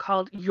channel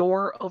called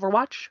Your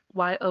Overwatch,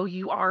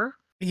 YOUR.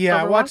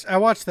 Yeah, Overwatch. I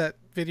watched that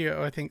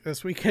video I think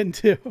this weekend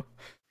too.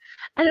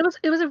 And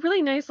it was a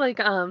really nice like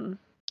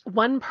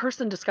one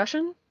person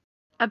discussion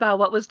about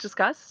what was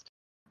discussed.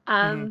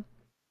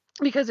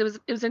 Because it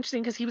was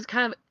interesting because he was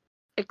kind of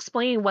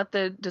explaining what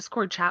the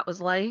Discord chat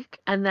was like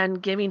and then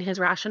giving his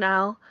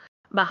rationale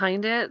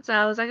behind it. So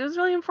I was like, it was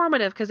really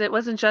informative because it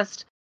wasn't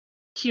just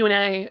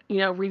Q&A,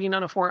 reading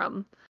on a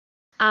forum.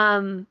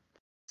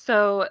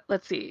 So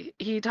let's see.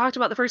 He talked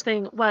about the first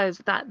thing was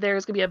that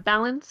there's going to be a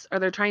balance, or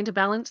they're trying to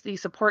balance the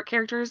support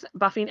characters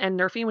buffing and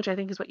nerfing, which I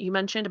think is what you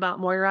mentioned about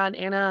Moira and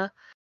Anna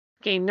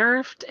getting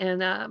nerfed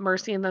and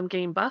Mercy and them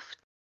getting buffed.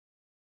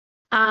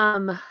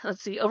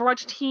 Let's see.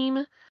 Overwatch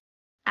team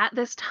at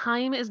this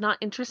time is not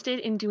interested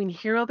in doing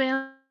hero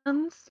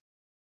bans.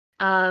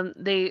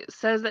 They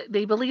says that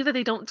they believe that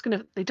they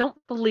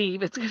don't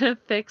believe it's gonna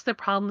fix the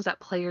problems that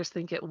players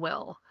think it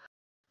will.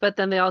 But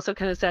then they also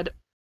kind of said,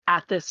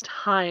 at this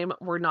time,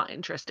 we're not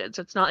interested.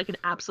 So it's not like an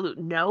absolute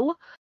no,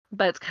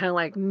 but it's kind of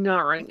like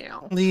not right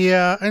now.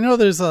 Yeah, I know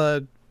there's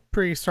a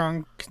pretty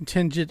strong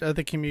contingent of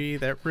the community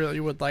that really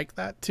would like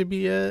that to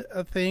be a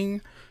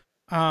thing.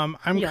 I'm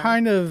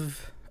kind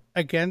of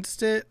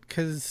against it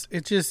because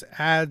it just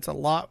adds a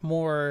lot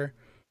more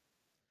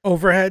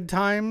overhead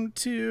time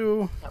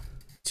to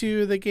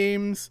the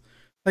games.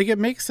 Like, it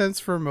makes sense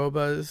for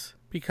MOBAs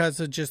because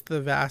of just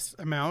the vast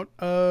amount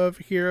of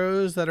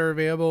heroes that are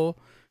available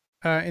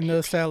in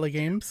those style of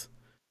games.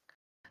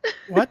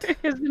 What?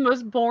 It's the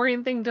most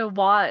boring thing to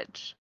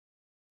watch.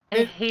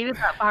 I hated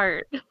that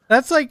part.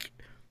 That's like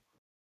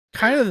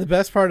kind of the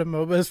best part of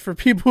MOBAs for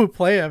people who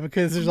play them,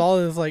 because there's all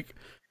this like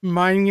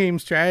mind game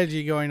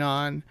strategy going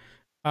on.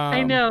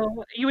 I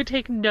know. You would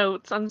take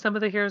notes on some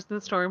of the Heroes of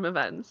the Storm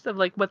events of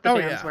like what the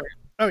bans were.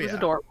 It was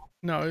adorable.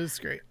 No, it was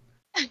great.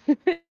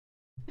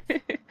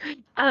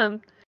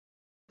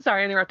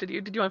 Sorry, I interrupted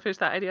you. Did you want to finish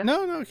that idea?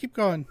 No, keep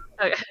going.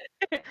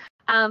 Okay.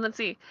 Let's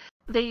see.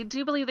 They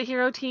do believe the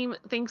hero team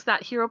thinks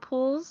that hero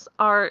pools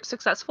are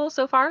successful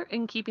so far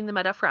in keeping the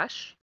meta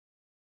fresh.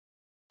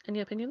 Any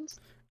opinions?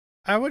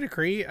 I would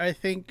agree. I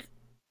think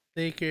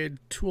they could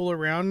tool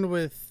around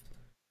with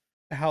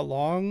how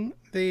long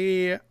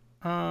the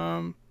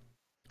hero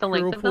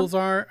pools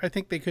are. I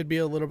think they could be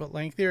a little bit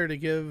lengthier to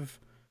give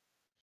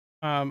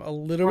a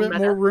little bit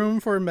more room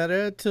for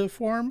meta to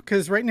form,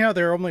 because right now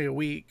they're only a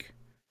week.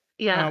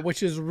 Yeah.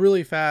 Which is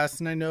really fast,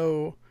 and I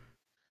know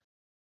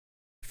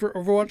for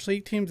Overwatch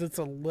League teams it's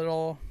a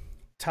little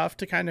tough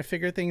to kind of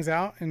figure things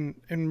out, and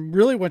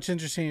really what's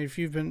interesting, if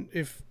you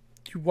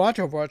watch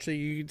Overwatch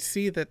League, you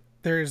see that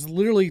there's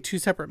literally two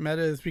separate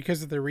metas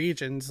because of the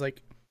regions.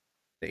 Like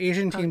the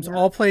Asian Oh teams yeah.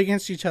 all play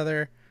against each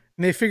other,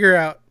 and they figure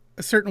out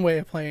a certain way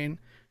of playing,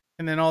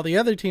 and then all the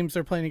other teams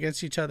are playing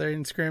against each other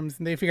in scrims,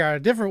 and they figure out a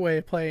different way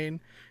of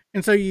playing,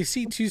 and so you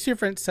see two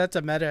different sets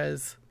of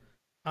metas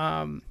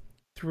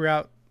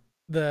throughout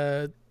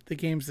the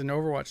games in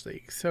Overwatch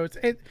League. So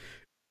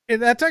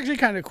that's actually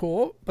kind of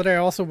cool, but I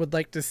also would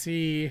like to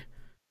see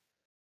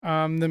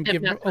them If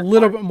give not a that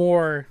little far. bit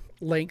more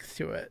length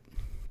to it.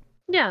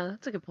 Yeah,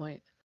 that's a good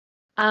point.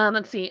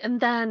 Let's see. And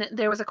then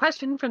there was a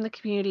question from the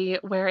community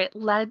where it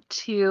led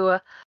to,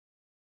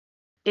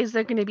 is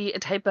there going to be a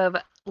type of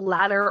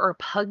ladder or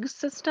pug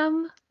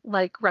system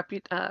like rep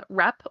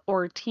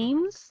or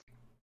teams?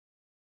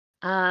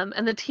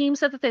 And the team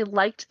said that they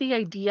liked the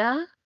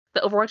idea.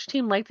 The Overwatch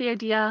team liked the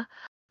idea,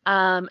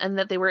 and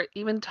that they were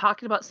even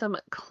talking about some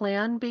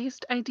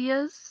clan-based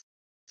ideas.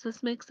 Does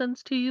this make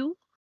sense to you?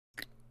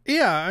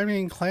 Yeah, I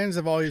mean, clans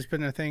have always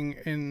been a thing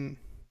in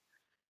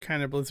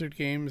kind of Blizzard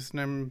games,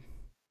 and I'm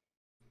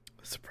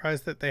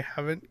surprised that they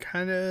haven't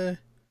kind of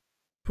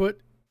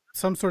put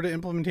some sort of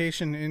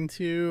implementation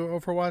into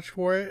Overwatch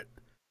for it.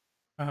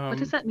 What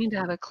does Um, that mean to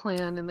have a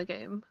clan in the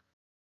game?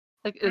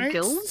 Like a it's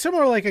guild?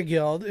 similar like a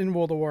guild in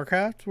World of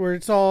Warcraft, where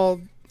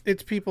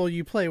it's people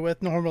you play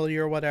with normally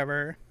or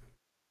whatever.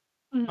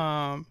 Mhm.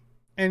 Um,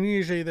 and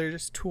usually they're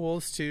just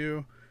tools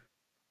to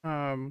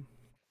um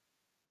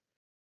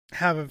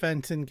have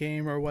events in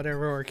game or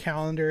whatever, or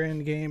calendar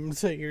in game,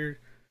 so you're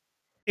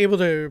able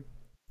to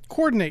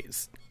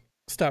coordinate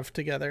stuff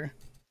together.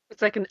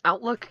 It's like an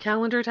Outlook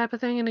calendar type of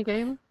thing in a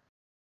game?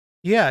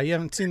 Yeah, you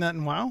haven't seen that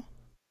in WoW?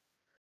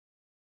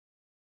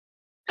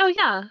 Oh,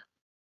 yeah.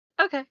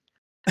 Okay.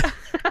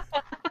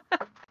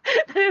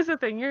 That is a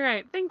thing. You're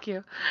right. Thank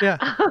you. Yeah.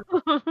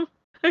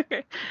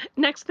 Okay.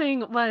 Next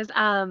thing was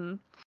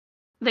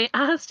they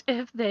asked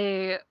if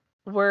they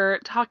were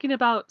talking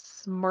about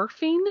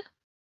smurfing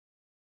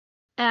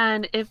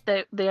and if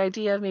the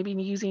idea of maybe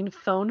using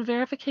phone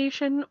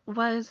verification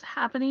was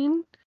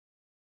happening.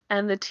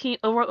 And the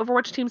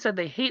Overwatch team said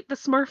they hate the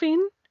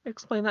smurfing.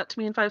 Explain that to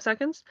me in 5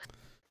 seconds.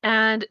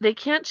 And they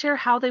can't share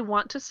how they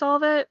want to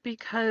solve it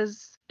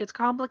because it's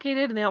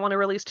complicated and they don't want to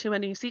release too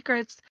many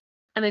secrets.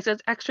 And they said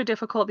it's extra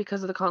difficult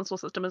because of the console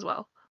system as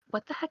well.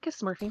 What the heck is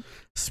smurfing?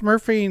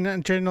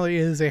 Smurfing generally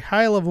is a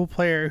high level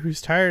player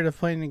who's tired of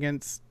playing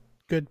against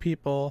good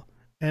people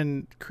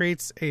and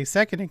creates a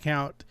second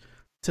account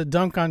to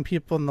dunk on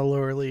people in the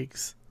lower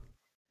leagues.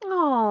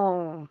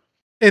 Oh,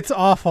 It's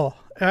awful.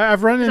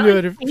 I've run is that into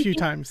like it a few twinking?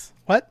 times.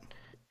 What?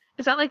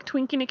 Is that like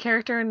twinking a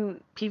character in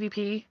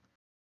PvP?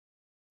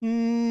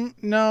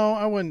 No,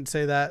 I wouldn't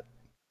say that.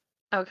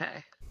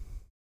 Okay,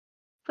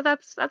 but that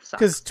Because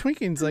sucks.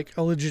 twinking's like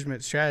a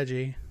legitimate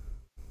strategy.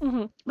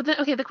 But then,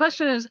 okay, the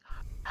question is,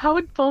 how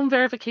would phone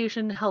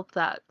verification help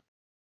that?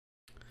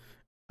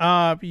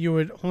 You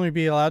would only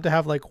be allowed to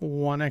have like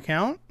one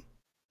account,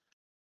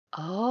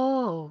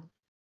 Oh,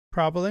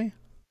 probably.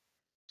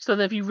 so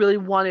then if you really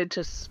wanted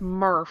to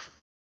smurf,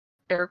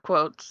 air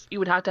quotes, you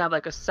would have to have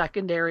like a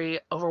secondary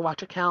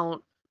Overwatch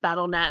account,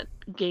 BattleNet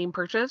game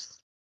purchase,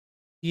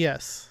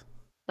 Yes.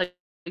 like,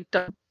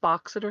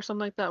 box it or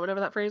something like that, whatever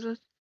that phrase is.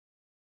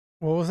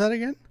 What was that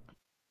again?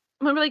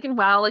 Remember, like in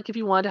WoW, like if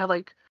you wanted to have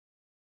like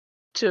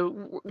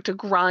to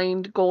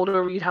grind gold,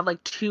 or you'd have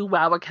like two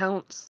WoW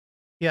accounts on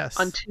Yes.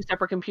 two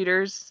separate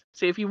computers.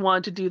 So if you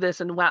wanted to do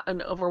this in WoW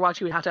and Overwatch,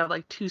 you would have to have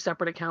like two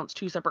separate accounts,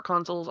 two separate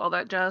consoles, all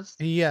that jazz.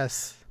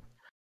 Yes.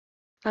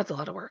 That's a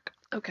lot of work.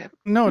 Okay.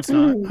 No, it's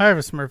not. I have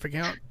a Smurf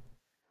account.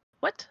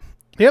 What?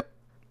 Yep.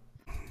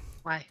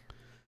 Why?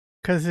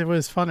 Because it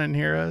was fun in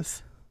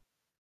Heroes.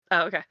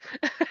 Oh, okay.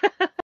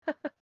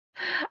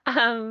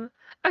 um,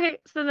 okay,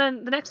 so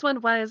then the next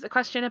one was a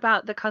question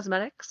about the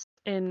cosmetics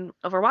in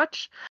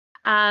Overwatch.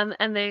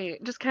 And they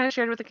just kind of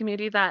shared with the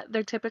community that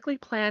they're typically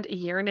planned a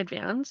year in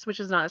advance, which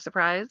is not a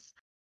surprise.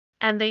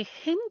 And they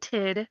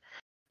hinted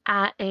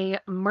at a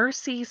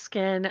Mercy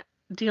skin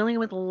dealing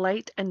with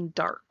light and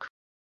dark,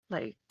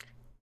 like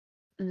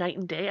night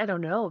and day. I don't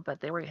know,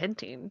 but they were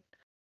hinting.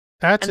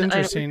 That's And it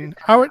was interesting.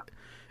 coming out.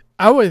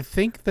 I would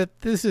think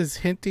that this is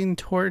hinting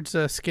towards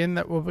a skin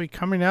that will be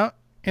coming out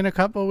in a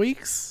couple of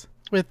weeks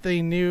with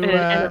the new An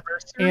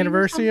anniversary or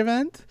anniversary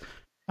event.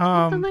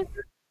 something Um, like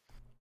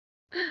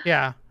that.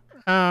 yeah.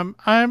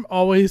 I'm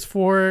always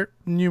for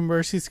new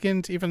Mercy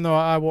skins, even though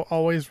I will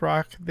always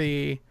rock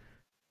the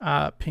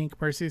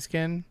pink Mercy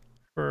skin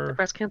The for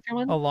breast cancer a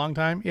one. long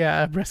time.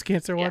 Yeah, breast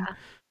cancer Yeah, one. it's a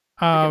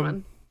good Um,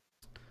 one.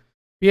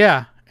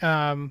 yeah.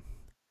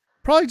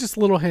 Probably just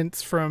little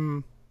hints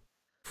from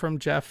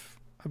Jeff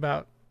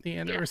about the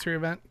Yeah. anniversary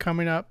event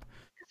coming up.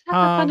 Half the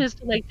fun Um, is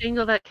to like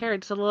dangle that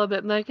carrot just a little bit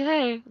and like,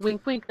 hey,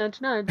 wink, wink,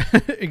 nudge, nudge.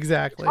 I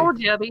exactly. told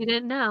you, but you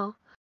didn't know.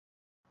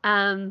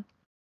 Um,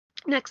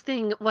 Next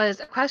thing was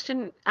a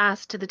question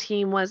asked to the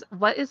team was,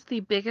 what is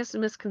the biggest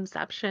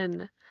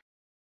misconception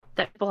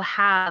that people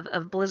have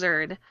of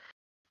Blizzard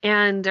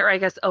and, or I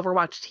guess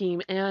Overwatch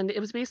team? And it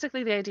was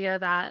basically the idea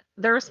that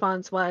their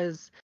response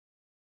was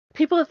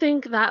People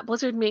think that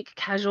Blizzard make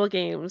casual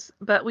games,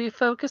 but we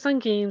focus on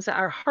games that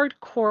are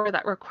hardcore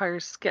that require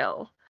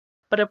skill,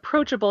 but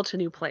approachable to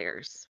new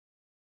players.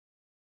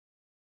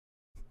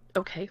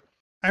 Okay.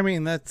 I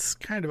mean, that's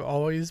kind of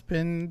always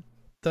been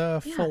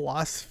the Yeah.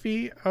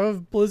 philosophy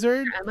of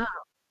Blizzard. MO.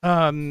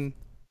 Um,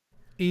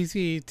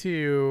 easy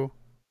to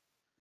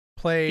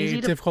play,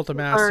 Easy to difficult to learn.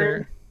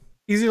 master.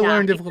 Easy to Yeah.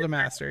 learn, difficult to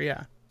master.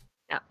 Yeah.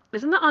 Yeah.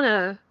 Isn't that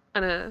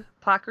on a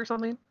plaque or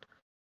something?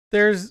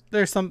 There's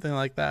something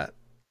like that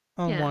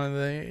on Yeah. one of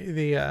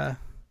the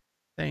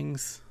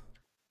things.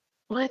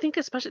 Well, I think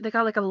especially they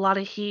got like a lot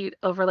of heat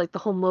over like the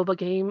whole MOBA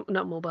game,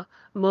 not MOBA,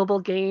 mobile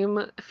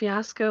game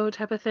fiasco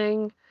type of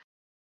thing.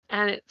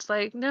 And it's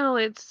like, no,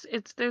 it's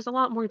there's a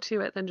lot more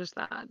to it than just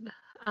that.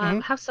 Hmm.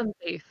 Have some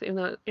faith, even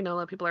though a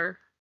lot of people are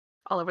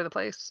all over the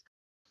place.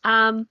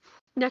 Um,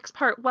 Next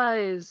part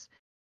was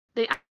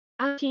they asked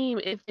the team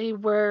if they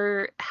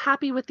were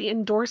happy with the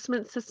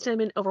endorsement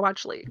system in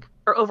Overwatch League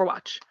or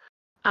Overwatch.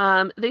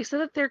 They said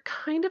that they're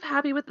kind of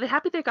happy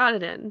they got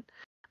it in,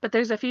 but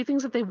there's a few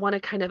things that they want to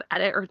kind of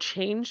edit or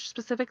change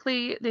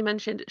specifically. They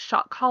mentioned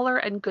shot caller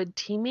and good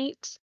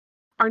teammates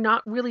are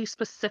not really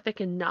specific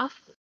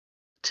enough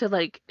to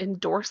like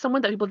endorse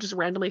someone that people just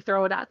randomly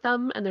throw it at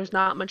them and there's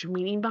not much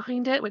meaning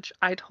behind it, which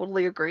I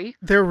totally agree.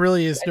 There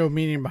really is no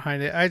meaning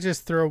behind it. I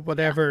just throw Yeah,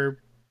 whatever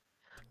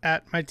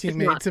at my it's not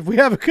teammates if we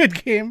have a good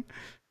game,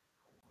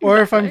 or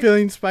if I'm exactly.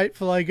 feeling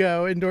spiteful, I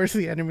go endorse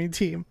the enemy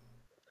team.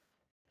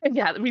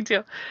 Yeah, me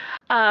too.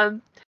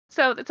 Um,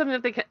 so it's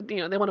something that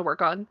they want to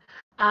work on.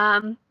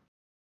 Um,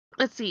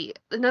 let's see.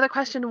 Another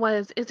question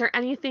was, is there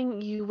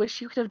anything you wish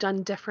you could have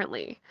done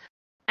differently?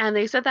 And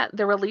they said that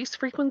the release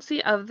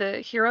frequency of the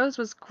heroes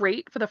was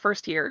great for the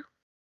first year,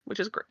 which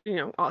is great,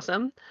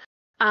 awesome.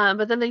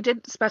 But then they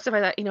did specify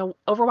that,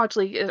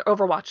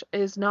 Overwatch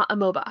is not a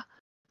MOBA,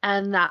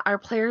 and that our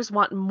players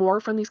want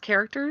more from these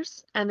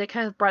characters, and they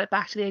kind of brought it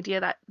back to the idea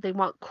that they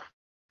want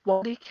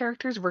quality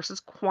characters versus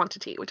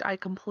quantity, which I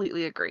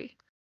completely agree.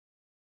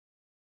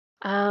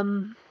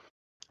 Um,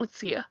 let's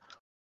see.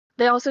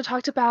 They also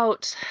talked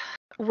about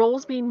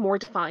roles being more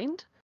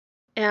defined,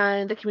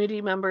 and the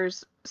community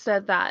members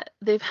said that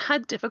they've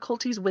had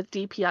difficulties with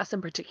DPS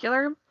in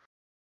particular,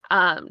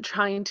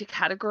 trying to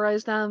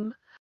categorize them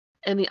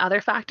and the other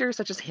factors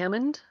such as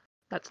Hammond.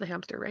 That's the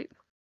hamster, right?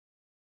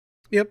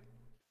 Yep.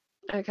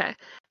 Okay.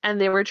 And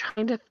they were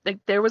trying to like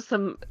there was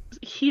some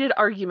heated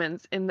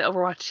arguments in the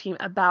Overwatch team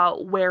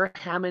about where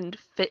Hammond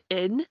fit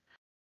in.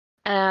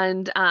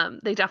 And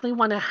they definitely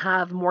want to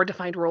have more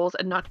defined roles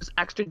and not just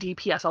extra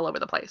DPS all over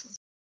the place,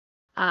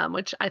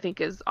 which I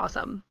think is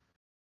awesome.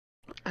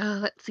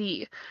 Let's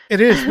see.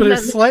 It is, but And it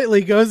then,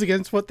 slightly goes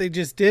against what they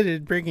just did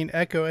in bringing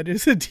Echo. It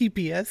is a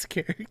DPS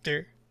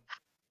character.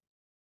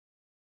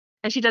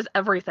 and she does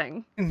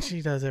everything. And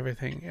she does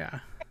everything, yeah.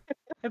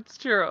 It's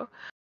true.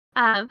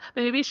 But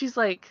maybe she's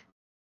like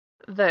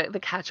the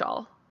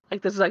catch-all.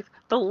 Like this is like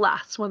the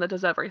last one that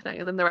does everything,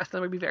 and then the rest of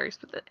them would be very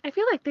specific. I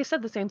feel like they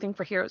said the same thing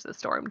for Heroes of the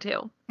Storm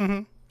too. Hmm.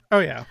 Oh,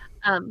 yeah.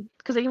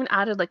 Because they even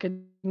added like a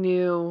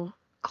new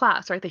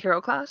class, right? The hero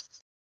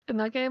class in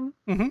that game.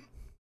 Hmm.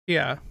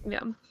 Yeah.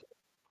 Yeah.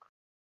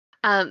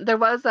 There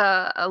was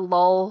a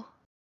lull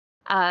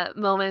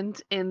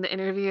moment in the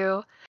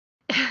interview,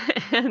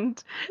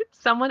 and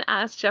someone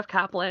asked Jeff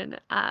Kaplan,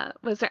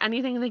 was there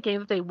anything in the game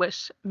that they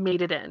wish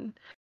made it in?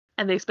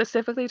 And they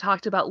specifically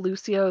talked about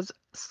Lucio's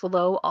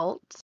slow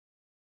ult.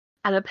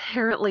 And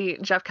apparently,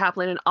 Jeff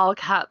Kaplan in all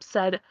caps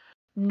said,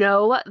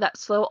 no, that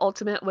slow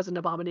ultimate was an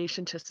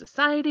abomination to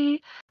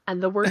society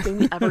and the worst thing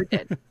we ever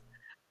did.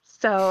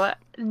 So,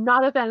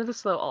 not a fan of the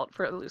slow ult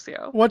for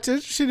Lucio. What's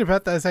interesting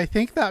about that is I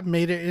think that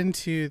made it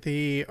into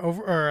the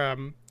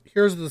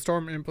Heroes of the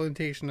Storm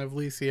implementation of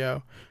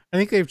Licio. I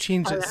think they've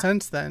changed Oh, it yeah.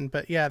 since then,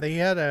 but yeah, they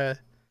had a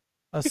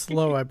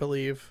slow, I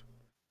believe.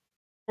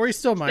 Or he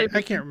still might.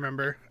 I can't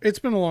remember. It's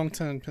been a long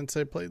time since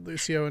I played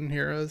Lucio in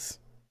Heroes.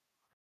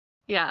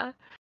 Yeah.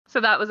 So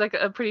that was like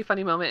a pretty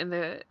funny moment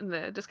in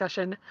the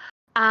discussion.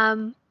 We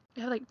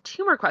have like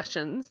two more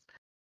questions.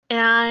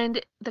 And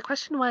the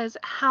question was,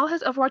 how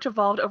has Overwatch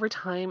evolved over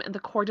time and the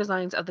core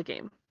designs of the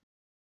game?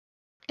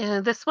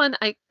 And this one,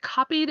 I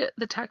copied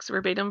the text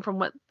verbatim from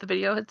what the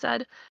video had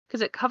said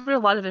because it covered a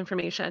lot of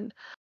information.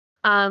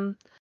 Um,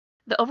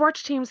 the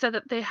Overwatch team said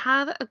that they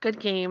have a good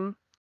game,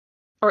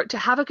 or to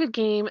have a good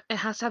game, it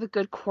has to have a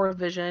good core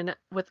vision.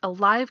 With a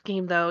live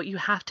game, though, you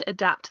have to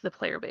adapt to the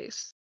player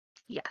base.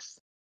 Yes.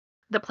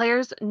 The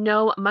players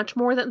know much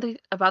more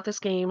about this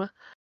game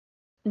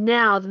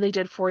now than they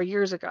did 4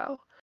 years ago.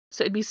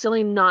 So it'd be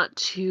silly not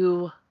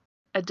to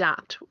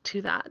adapt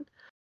to that.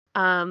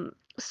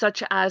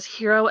 Such as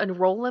hero and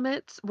role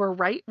limits were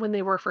right when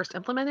they were first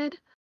implemented.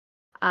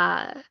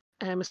 Uh,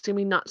 and I'm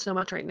assuming not so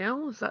much right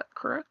now. Is that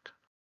correct?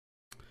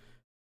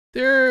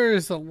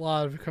 There's a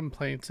lot of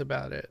complaints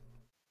about it.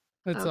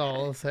 That's all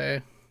Okay. I'll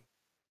say.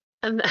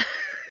 And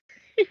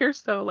you're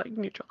so like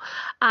neutral.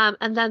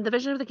 And then the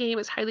vision of the game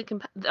is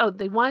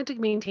they wanted to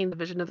maintain the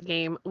vision of the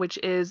game, which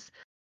is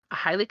a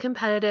highly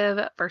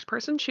competitive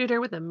first-person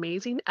shooter with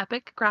amazing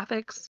epic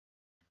graphics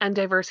and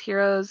diverse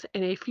heroes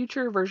in a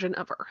future version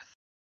of Earth,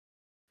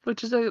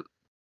 which is a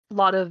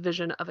lot of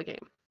vision of a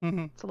game.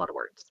 Mm-hmm. It's a lot of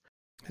words.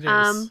 It is.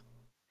 Um,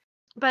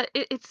 but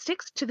it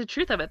sticks to the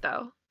truth of it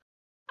though.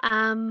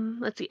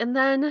 Let's see. And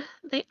then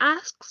they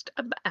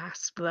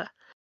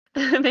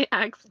they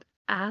asked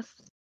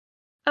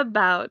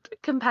about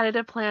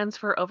competitive plans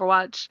for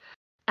Overwatch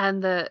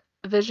and the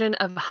vision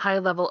of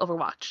high-level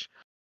Overwatch.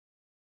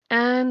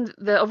 And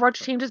the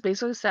Overwatch team just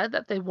basically said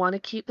that they want to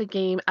keep the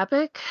game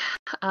epic,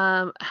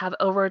 have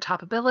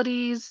over-top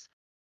abilities,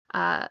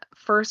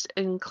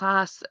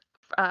 first-in-class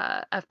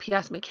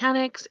FPS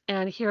mechanics,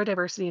 and hero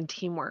diversity and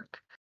teamwork.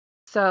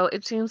 So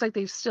it seems like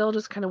they still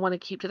just kind of want to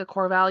keep to the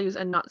core values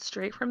and not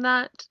stray from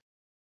that.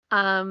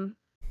 Um,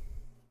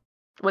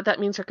 what that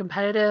means for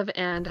competitive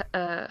and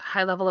a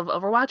high level of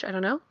Overwatch, I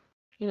don't know.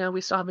 We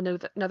still have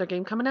another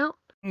game coming out.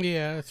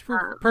 Yeah, it's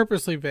Um,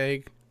 purposely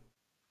vague.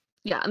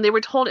 yeah, and they were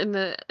told in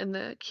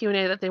the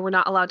Q&A that they were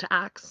not allowed to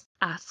ask.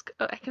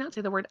 Oh, I cannot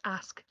say the word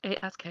ask.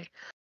 ASK.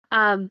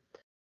 Um,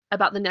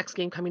 about the next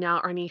game coming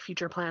out or any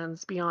future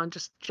plans beyond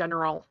just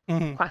general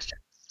Mm-hmm.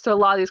 questions. So a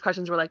lot of these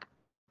questions were like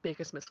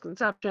biggest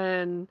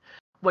misconception,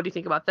 what do you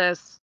think about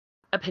this?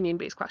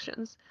 Opinion-based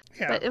questions.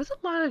 Yeah. But it was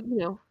a lot of,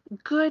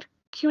 good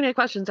Q&A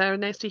questions that were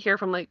nice to hear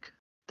from like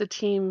the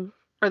team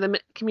or the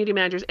community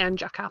managers and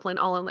Jeff Kaplan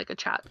all in like a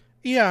chat.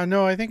 Yeah,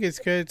 no, I think it's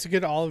good. It's a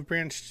good olive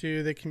branch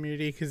to the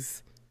community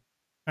because,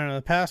 I don't know,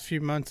 the past few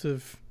months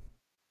of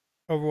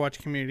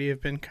Overwatch community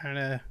have been kind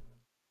of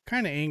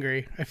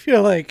angry. I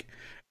feel like,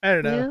 I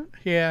don't know.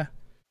 Yeah.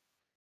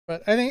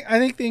 But I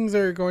think things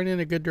are going in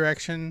a good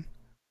direction.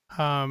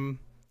 Um,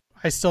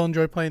 I still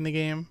enjoy playing the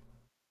game.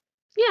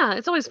 Yeah,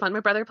 it's always fun. My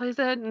brother plays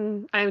it,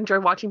 and I enjoy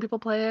watching people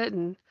play it.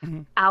 And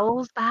Mm-hmm.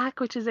 Owl's back,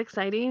 which is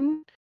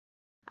exciting.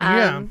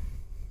 Yeah, it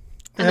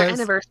And their has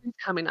anniversary's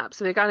coming up,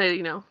 so they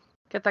gotta,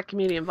 get that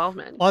community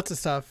involvement. lots of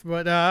stuff.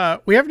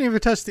 But we haven't even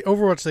touched the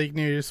Overwatch League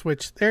news,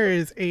 which there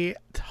is a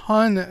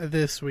ton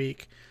this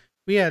week.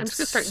 We had I'm just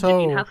gonna start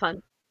digging. so Have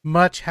fun.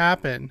 much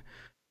happen.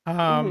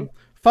 Hmm.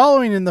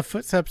 Following in the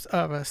footsteps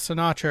of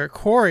Sinatra,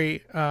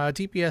 Corey,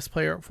 DPS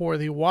player for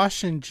the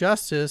Washington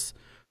Justice,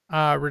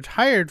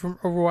 retired from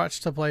Overwatch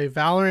to play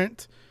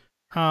Valorant.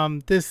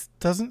 This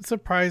doesn't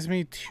surprise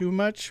me too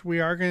much.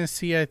 We are going to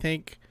see, I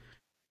think,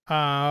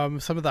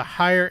 some of the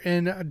higher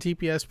end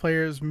DPS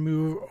players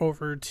move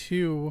over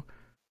to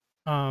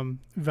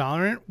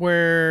Valorant,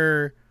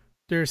 where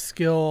their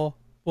skill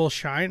will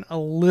shine a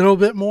little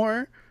bit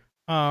more.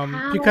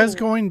 Because How?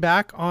 going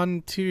back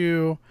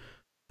onto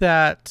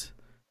that,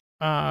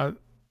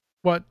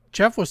 what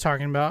Jeff was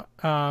talking about,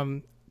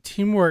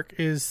 teamwork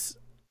is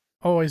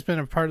always been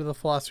a part of the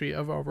philosophy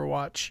of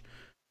Overwatch.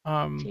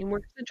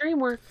 Teamwork's the dream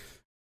work.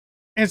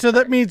 And so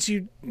that means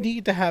you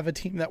need to have a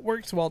team that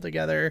works well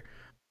together.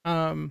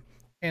 And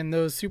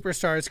those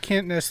superstars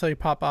can't necessarily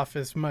pop off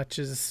as much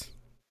as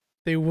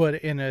they would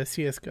in a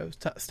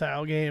CSGO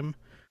style game.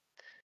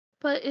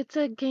 But it's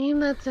a game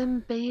that's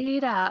in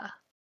beta.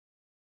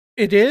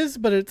 It is,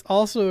 but it's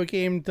also a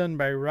game done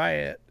by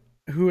Riot,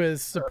 who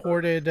has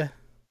supported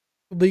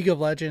League of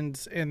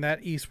Legends in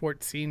that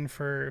esports scene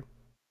for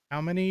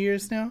how many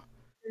years now?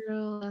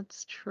 True,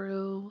 that's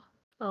true.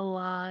 A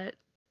lot.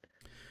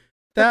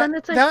 But That then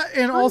it's like that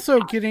and fun also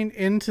talk. getting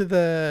into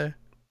the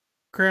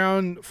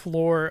ground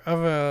floor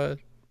of an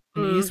A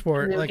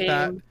esport new like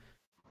that game,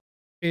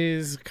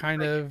 is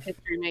kind like of,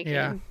 history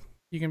yeah. making.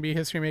 You can be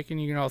history making.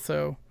 You can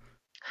also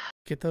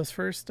get those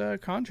first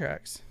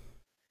contracts.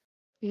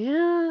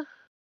 Yeah,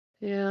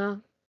 yeah.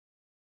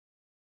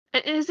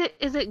 And is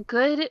it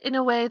good in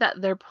a way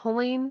that they're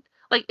pulling?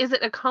 Like, is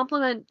it a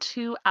compliment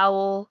to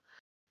Owl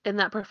in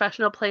that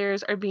professional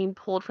players are being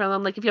pulled from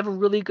them? Like, if you have a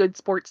really good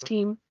sports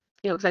team,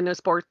 because I know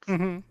sports,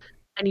 Mm-hmm.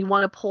 and you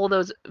want to pull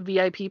those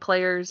VIP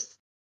players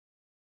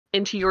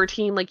into your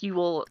team, like you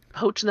will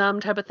poach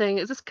them type of thing.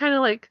 Is this kind of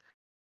like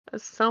a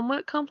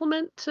somewhat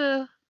compliment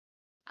to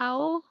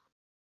Owl?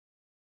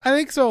 I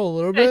think so a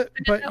little Can I bit,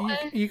 spin it but that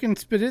way? you can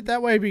spin it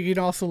that way, but you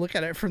can also look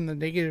at it from the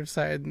negative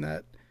side, and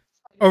that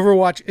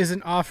Overwatch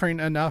isn't offering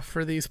enough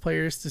for these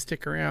players to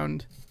stick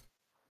around.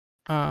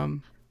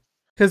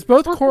 Because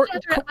both Well, especially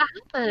after it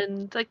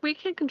happened. Like, we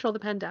can't control the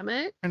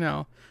pandemic. I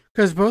know,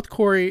 because both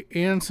Corey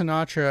and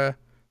Sinatra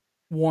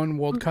won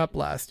World Cup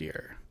last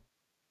year,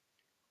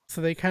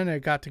 so they kind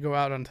of got to go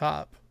out on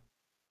top.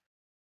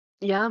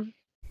 Yeah.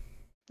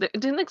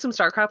 Didn't like some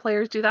StarCraft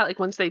players do that? Like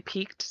once they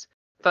peaked,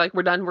 they're like,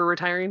 we're done, we're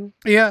retiring.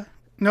 Yeah,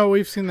 no,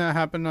 we've seen that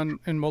happen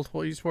in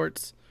multiple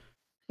esports.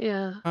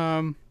 Yeah.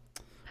 Um,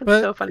 It's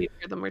but so funny to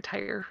hear them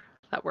retire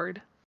that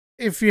word.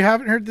 if you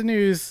haven't heard the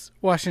news,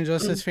 Washington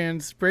Justice Mm.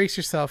 fans, brace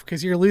yourself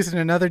because you're losing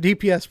another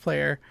DPS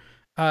player.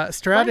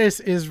 Stratus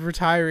is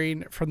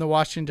retiring from the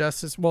Washington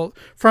Justice. Well,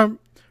 from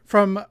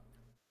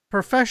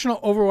professional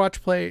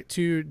Overwatch play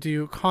to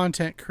do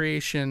content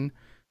creation.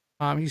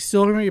 He's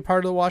still going to be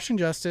part of the Washington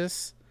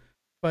Justice,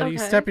 but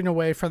he's Okay. stepping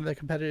away from the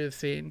competitive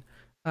scene.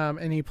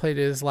 And he played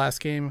his last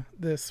game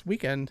this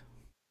weekend.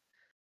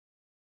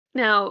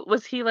 Now,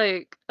 was he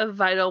like a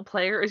vital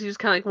player, or is he just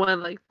kind of like one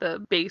of like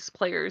the base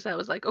players that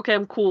was like, okay,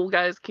 I'm cool,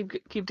 guys,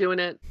 keep doing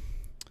it.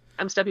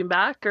 I'm stepping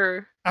back,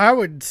 or I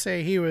would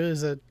say he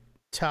was a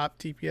top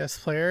DPS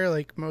player.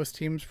 Like most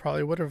teams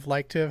probably would have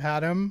liked to have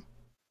had him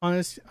on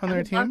I their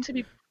would love team. to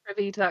be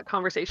privy to that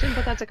conversation,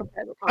 but that's like a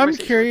private I'm conversation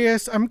with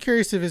curious. I'm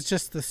curious if it's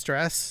just the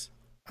stress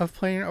of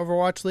playing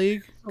Overwatch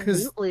League,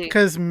 because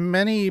absolutely.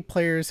 many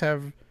players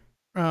have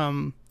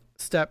um,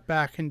 stepped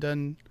back and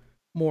done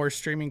more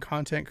streaming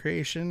content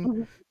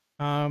creation.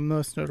 Mhm.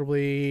 Most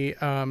notably,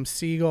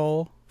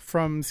 Seagull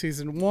from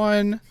season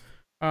one.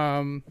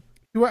 Um,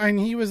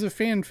 he was a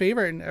fan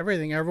favorite and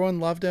everything. Everyone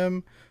loved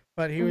him,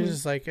 but he was Mhm.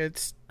 just like,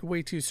 it's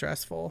way too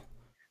stressful.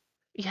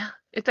 Yeah,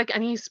 it's like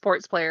any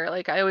sports player.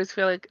 Like I always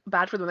feel like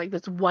bad for them. Like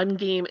this one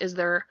game is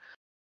their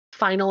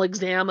final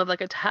exam of like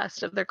a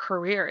test of their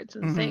career. It's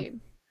Hmm.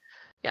 insane.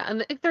 Yeah,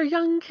 and if they're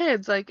young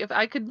kids, like if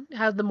I could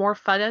have the more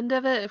fun end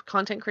of it, of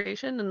content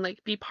creation and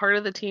like be part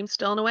of the team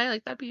still in a way,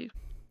 like that'd be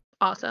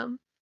awesome.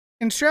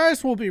 And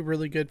Stratus will be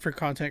really good for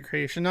content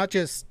creation, not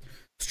just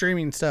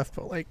streaming stuff,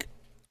 but like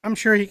I'm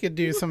sure he could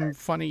do some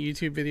funny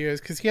YouTube videos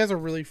because he has a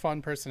really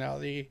fun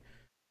personality.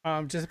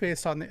 Just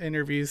based on the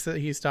interviews that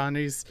he's done,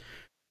 he's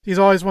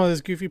always one of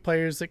those goofy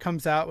players that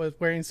comes out with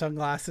wearing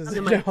sunglasses On the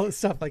and mic. all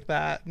stuff like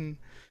that. And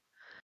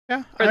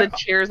yeah, Or the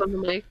cheers on the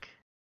mic.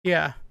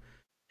 yeah.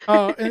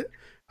 Oh,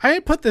 I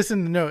didn't put this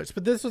in the notes,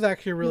 but this was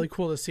actually Mm. really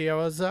cool to see.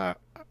 I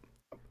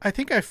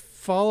think I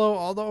follow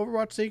all the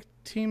Overwatch League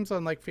teams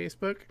on like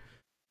Facebook.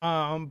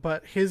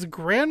 But his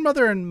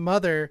grandmother and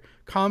mother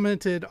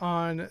commented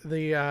on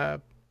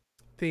the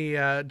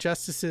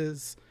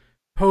justice's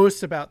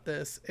post about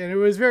this, and it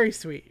was very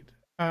sweet.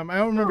 I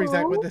don't remember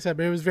exactly what Oh, they said,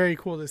 but it was very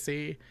cool to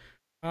see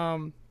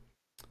um,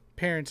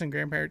 parents and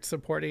grandparents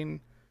supporting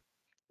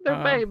they're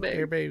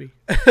their baby.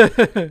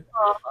 baby.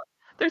 Oh,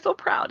 they're so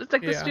proud. It's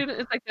like the Yeah, student.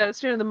 It's like a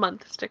student of the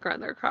month sticker on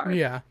their car.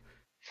 yeah,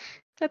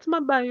 That's my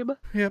babe. I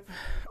yep.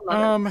 love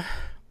it. Um,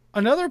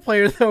 Another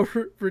player though Oh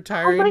my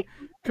retiring, god.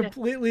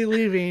 completely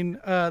leaving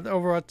the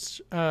Overwatch,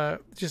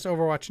 just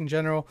Overwatch in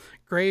general.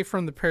 Gray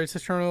from the Paris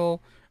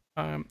Eternal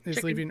is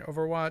Chicken. leaving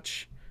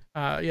Overwatch.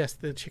 Yes,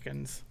 the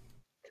chickens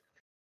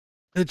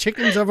of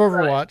Love it.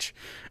 Overwatch.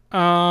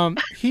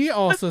 He That's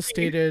also cute.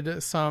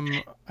 stated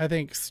some, I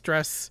think,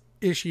 stress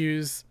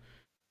issues.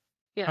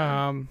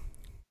 Yeah, Um,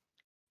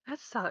 that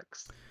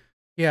sucks.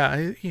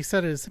 yeah, he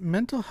said his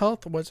mental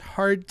health was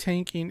hard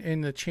tanking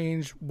and the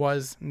change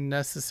was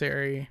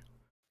necessary.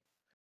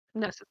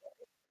 Necessary.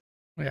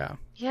 Yeah,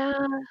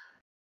 Yeah,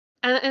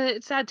 and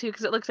it's sad too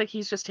because it looks like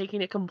he's just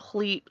taking a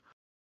complete,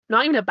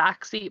 not even a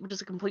back seat, but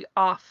just a complete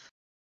off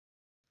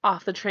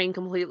the train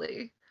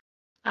completely.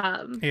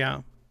 Um,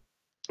 yeah,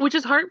 which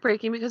is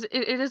heartbreaking because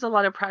it is a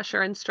lot of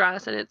pressure and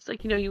stress, and it's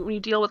like when you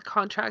deal with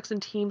contracts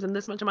and teams and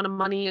this much amount of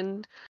money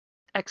and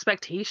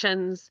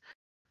expectations,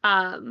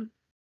 um,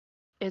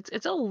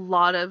 it's a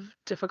lot of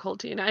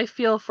difficulty, and I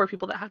feel for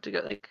people that have to go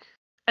like,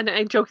 and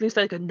I jokingly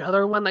say like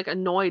another one like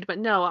annoyed, but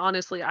no,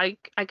 honestly, I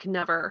can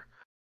never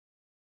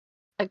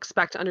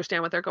expect to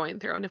understand what they're going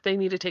through, and if they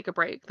need to take a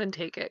break, then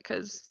take it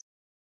because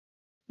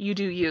you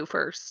do you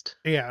first.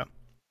 yeah.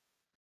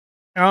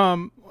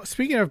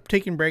 Speaking of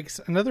taking breaks,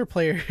 another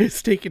player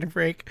is taking a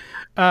break.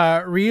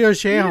 Rio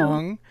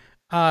Yeah.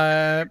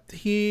 Jaehong.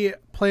 He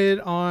played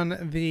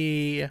on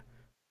the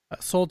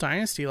Seoul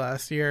Dynasty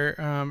last year.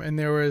 And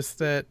there was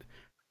that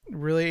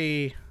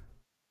really,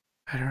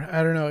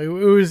 I don't know.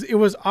 It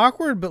was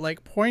awkward, but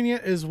like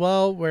poignant as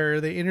well, where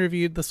they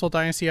interviewed the Seoul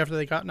Dynasty after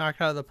they got knocked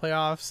out of the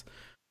playoffs.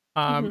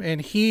 Hmm. And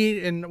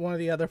he and one of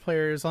the other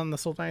players on the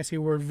Seoul Dynasty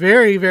were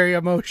very, very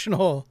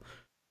emotional.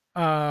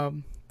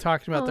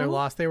 Talking about their Oh.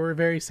 loss, they were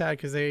very sad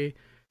because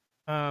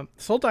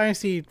Seoul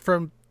Dynasty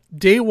from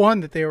day one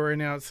that they were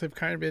announced have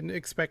kind of been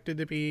expected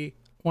to be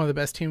one of the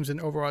best teams in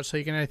Overwatch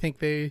League, and I think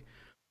they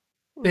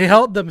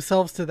held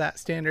themselves to that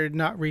standard.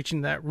 Not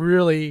reaching that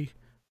really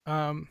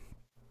um,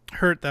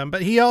 hurt them.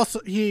 But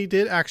he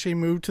did actually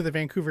move to the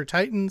Vancouver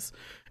Titans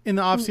in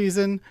the off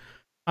season,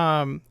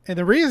 and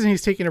the reason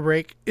he's taking a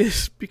break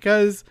is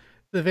because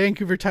the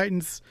Vancouver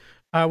Titans.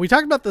 We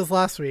talked about this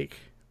last week,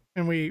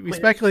 and we Wait.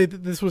 speculated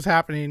that this was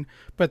happening,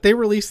 but they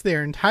released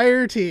their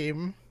entire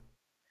team.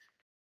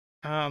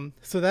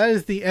 So that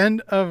is the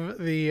end of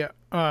the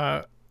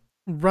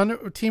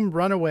team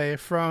runaway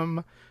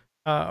from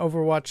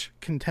Overwatch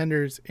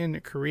contenders in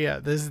Korea.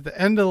 This is the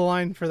end of the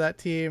line for that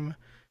team,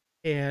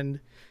 and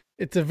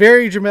it's a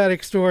very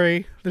dramatic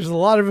story. There's a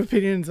lot of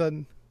opinions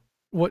on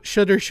what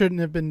should or shouldn't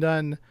have been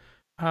done,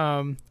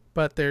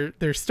 but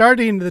they're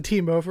starting the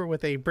team over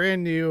with a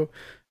brand new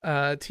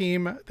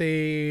team.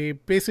 They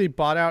basically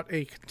bought out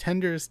a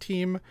contenders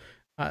team,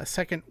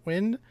 second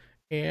win,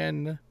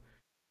 and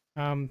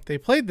they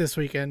played this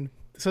weekend,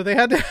 so they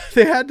had to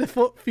they had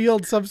to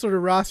field some sort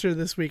of roster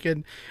this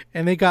weekend,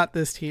 and they got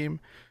this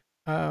team.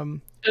 So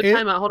It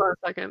time out. Hold on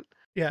a second.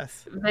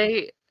 yes,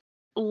 They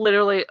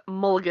literally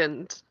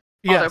mulliganed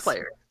all their yes,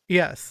 players.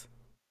 yes.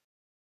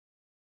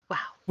 Wow.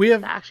 We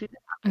have That actually did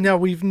happen. no,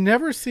 we've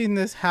never seen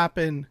this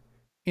happen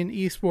in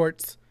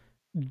esports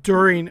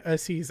during a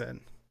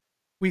season.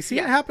 We see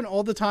it Yes. happen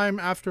all the time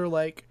after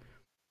like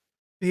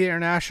the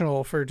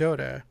international for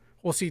Dota.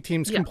 We'll see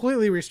teams Yeah.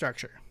 completely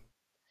restructure.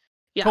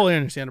 Yeah. Totally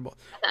understandable.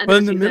 At the end But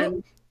of the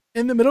season.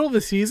 in the middle of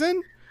the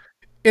season,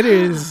 it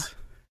is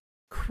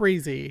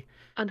crazy.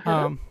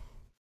 Unheard of?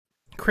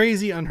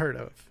 Crazy unheard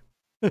of.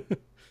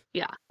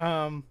 Yeah.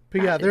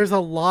 But yeah, there's a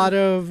lot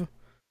of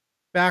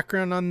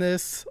background on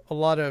this, a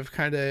lot of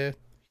kind of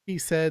he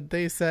said,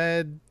 they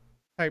said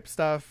type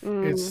stuff.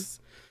 It's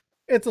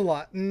a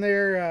lot. And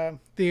they're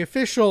the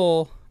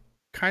official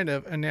kind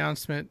of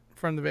announcement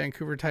from the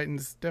Vancouver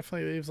Titans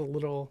definitely leaves a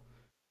little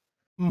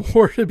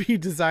more to be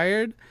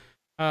desired.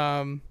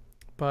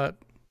 But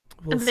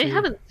we'll and they see.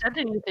 haven't said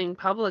anything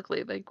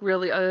publicly, like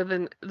really, other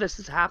than this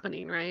is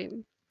happening, right?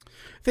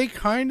 They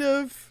kind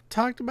of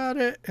talked about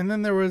it, and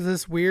then there was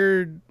this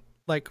weird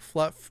like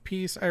fluff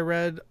piece I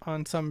read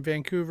on some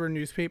Vancouver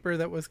newspaper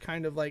that was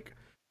kind of like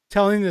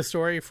telling the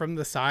story from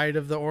the side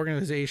of the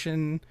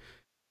organization,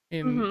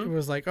 and it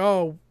was like,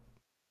 oh,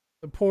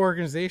 the poor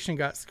organization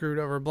got screwed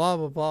over, blah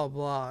blah blah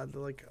blah.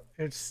 Like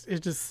it's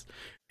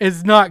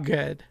not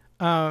good.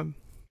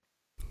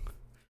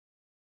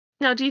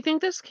 Now, do you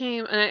think this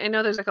came, and I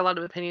know there's like a lot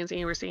of opinions, and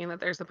you were saying that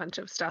there's a bunch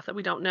of stuff that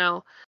we don't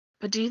know,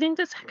 but do you think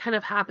this kind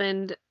of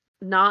happened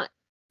not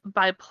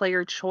by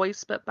player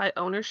choice, but by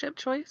ownership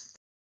choice?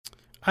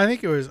 I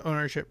think it was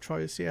ownership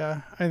choice.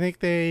 Yeah, I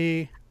think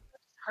It's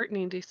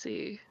heartening to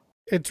see.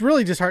 it's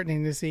really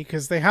disheartening to see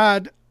because they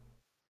had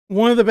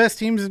one of the best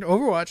teams in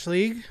Overwatch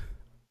League.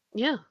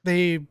 Yeah.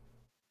 They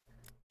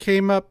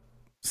came up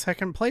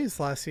second place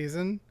last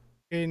season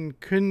and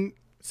couldn't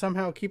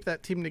somehow keep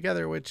that team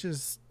together, which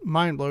is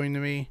mind blowing to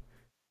me.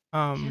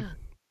 Yeah.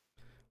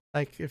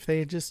 Like if they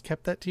had just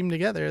kept that team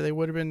together, they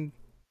would have been.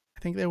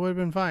 I think they would have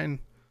been fine.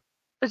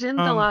 But didn't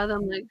a lot of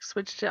them like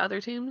switch to other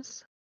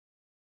teams?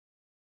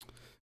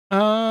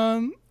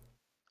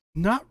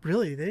 Not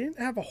really. They didn't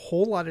have a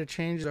whole lot of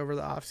changes over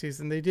the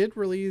offseason. They did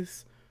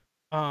release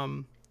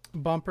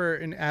Bumper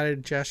and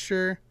added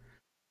Gesture,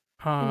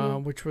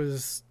 which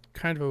was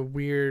kind of a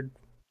weird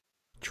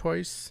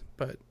choice,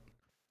 but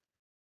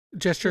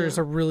Gesture is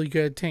a really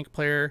good tank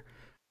player.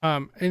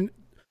 And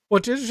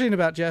what's interesting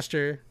about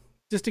Gesture,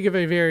 just to give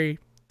a very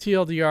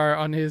TLDR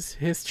on his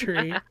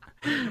history,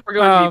 We're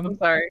going deep, I'm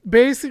sorry.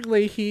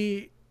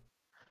 Basically,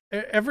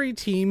 every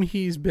team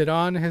he's been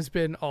on has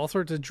been all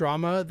sorts of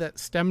drama that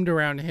stemmed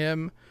around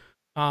him.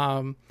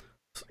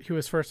 He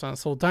was first on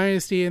Soul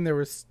Dynasty, and there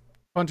was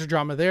a bunch of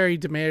drama there. He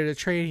demanded a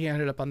trade. He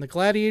ended up on the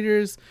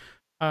Gladiators.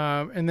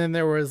 And then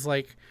there was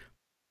like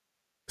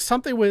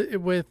something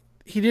with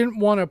he didn't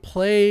want to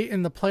play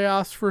in the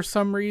playoffs for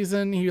some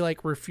reason. He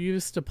like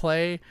refused to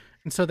play,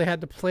 and so they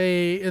had to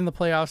play in the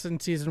playoffs in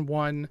season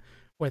 1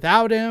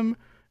 without him.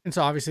 And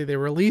so obviously they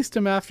released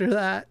him after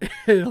that.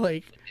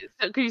 Like,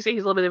 so could you say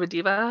he's a little bit of a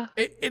diva?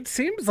 It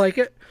seems like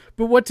it.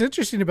 But what's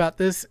interesting about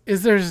this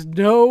is there's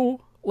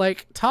no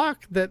like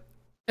talk that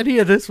any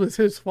of this was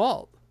his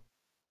fault.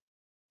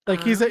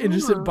 Like he's an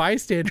innocent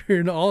bystander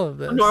in all of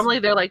this. Normally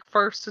they're like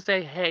first to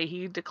say, hey,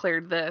 he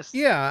declared this.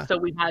 Yeah. So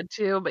we had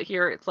to, but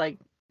here it's like,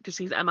 because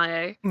he's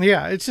MIA.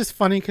 Yeah, it's just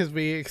funny because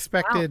we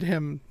expected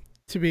him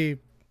to be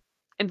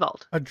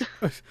involved.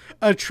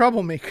 A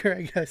troublemaker,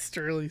 I guess,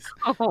 to really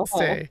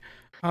say.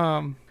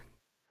 But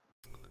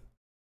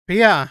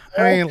yeah,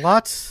 I mean,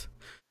 lots.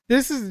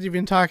 This isn't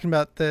even talking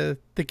about the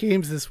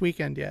games this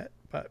weekend yet,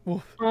 but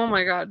oh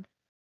my god,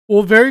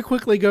 we'll very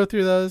quickly go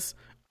through those.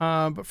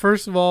 But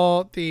first of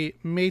all, the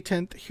May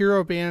 10th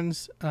hero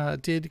bans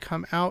did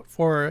come out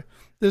for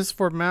this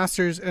for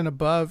Masters and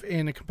above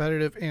in a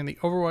competitive and the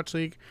Overwatch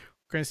League.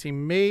 We're going to see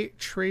Mei,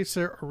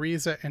 Tracer,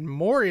 Ariza, and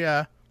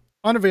Moria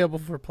unavailable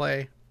for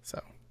play. So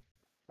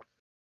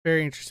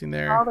very interesting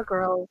there. All the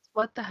girls.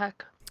 What the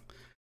heck?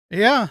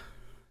 Yeah.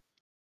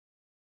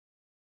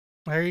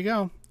 There you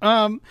go.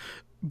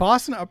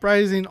 Boston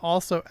Uprising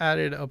also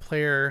added a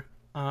player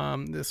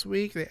this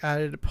week. They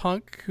added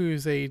Punk,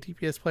 who's a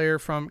DPS player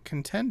from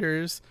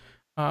Contenders,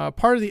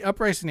 part of the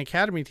Uprising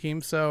Academy team,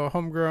 so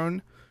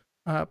homegrown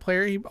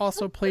player. He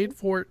also played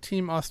for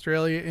Team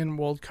Australia in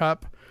World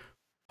Cup.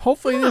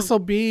 Hopefully this will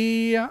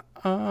be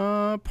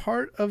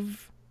part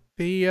of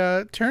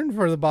the turn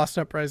for the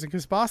Boston Uprising,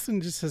 because Boston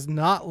just has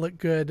not looked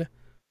good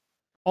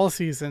all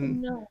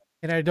season. No.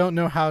 And I don't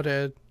know how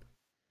to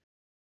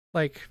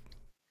like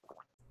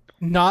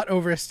not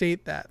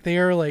overstate that. They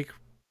are like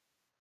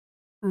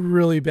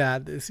really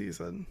bad this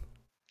season.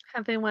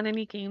 Have they won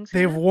any games?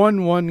 They've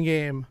won one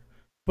game,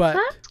 but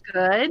that's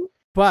good.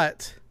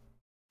 But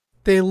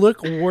they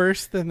look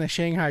worse than the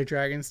Shanghai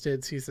Dragons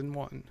did season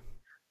 1.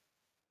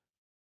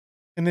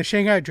 And the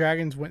Shanghai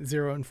Dragons went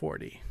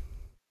 0-40.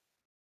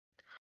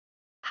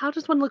 How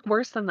does one look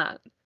worse than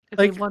that?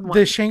 Like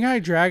the Shanghai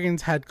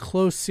Dragons had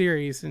close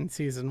series in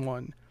season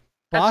 1.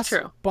 That's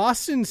true.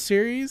 Boston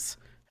series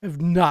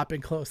have not been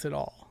close at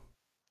all.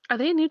 Are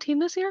they a new team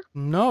this year?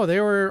 No,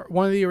 they were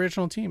one of the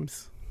original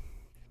teams.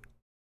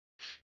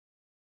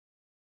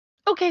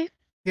 Okay.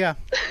 Yeah.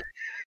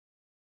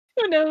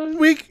 Who knows?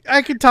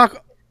 I could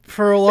talk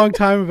for a long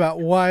time about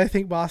why I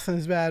think Boston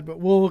is bad, but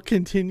we'll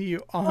continue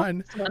I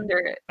on. just wonder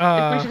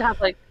if we should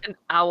have like an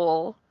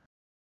owl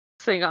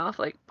sing off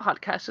like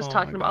podcast just Oh my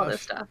talking about all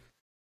this gosh. stuff.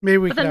 Maybe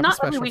we But could then have a not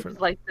every special week for is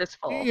that. like this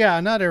full. Yeah,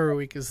 not every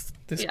week is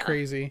this Yeah.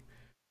 crazy.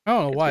 I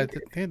don't know It's why.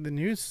 weird. The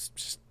news,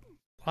 just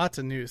lots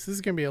of news. This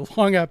is going to be a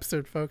long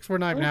episode, folks. We're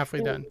not even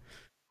halfway done.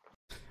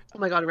 Oh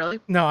my god, really?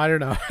 No, I don't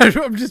know.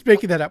 I'm just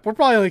making that up. We're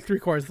probably like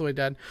 3/4 of the way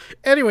done.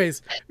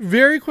 Anyways,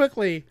 very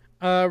quickly,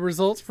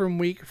 results from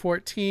week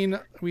 14.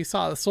 We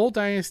saw the Seoul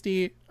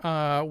Dynasty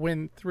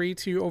win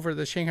 3-2 over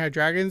the Shanghai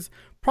Dragons.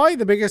 Probably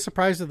the biggest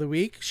surprise of the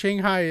week.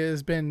 Shanghai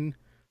has been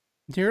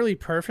nearly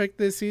perfect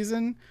this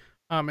season.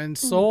 And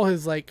Seoul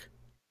has like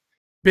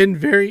been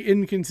very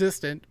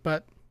inconsistent,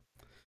 but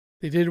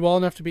they did well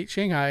enough to beat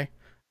Shanghai.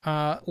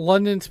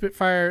 London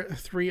Spitfire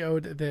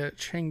 3-0'd the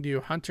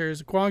Chengdu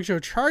Hunters.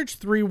 Guangzhou Charge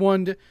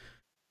 3-1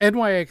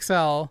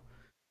 NYXL.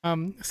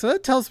 So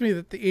that tells me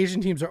that the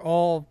Asian teams are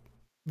all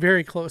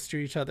very close to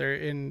each other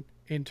in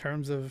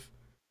terms of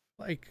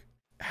like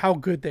how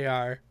good they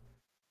are,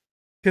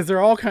 because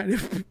they're all kind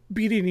of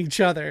beating each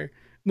other.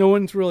 No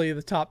one's really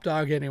the top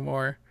dog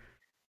anymore.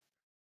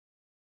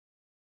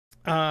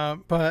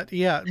 But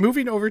yeah,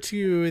 moving over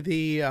to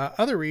the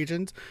other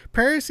regions,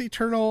 Paris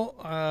Eternal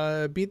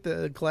beat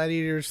the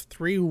Gladiators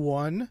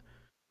 3-1.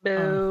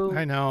 Boo.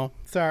 I know.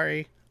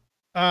 Sorry.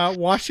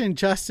 Washington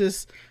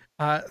Justice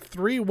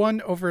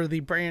 3-1 over the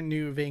brand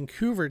new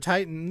Vancouver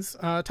Titans.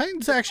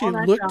 Titans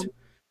actually looked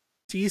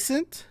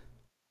decent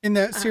in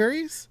that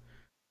series.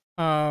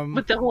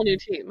 With the whole new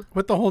team.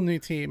 With the whole new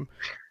team.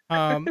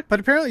 But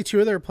apparently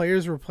 2 of their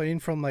players were playing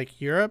from like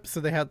Europe, so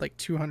they had like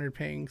 200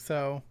 ping.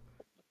 So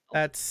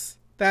that's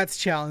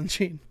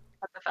challenging.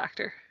 That's a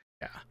factor.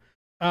 Yeah.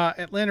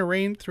 Atlanta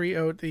Reign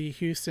 3-0'd the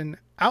Houston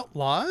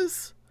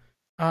Outlaws.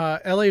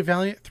 LA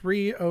Valiant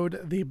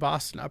 3-0'd the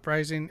Boston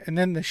Uprising. And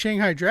then the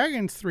Shanghai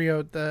Dragons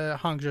 3-0'd the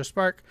Hangzhou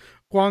Spark.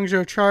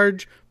 Guangzhou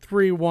Charge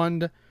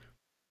 3-1'd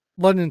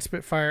London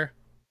Spitfire.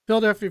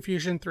 Philadelphia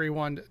Fusion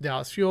 3-1'd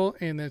Dallas Fuel.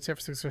 And then San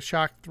Francisco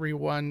Shock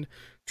 3-1'd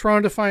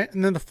Toronto Defiant.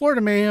 And then the Florida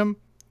Mayhem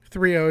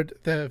 3-0'd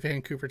the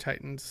Vancouver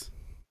Titans.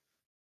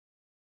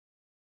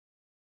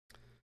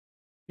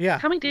 Yeah.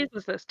 How many days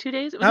was this? 2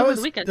 days? It was over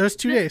the weekend. Those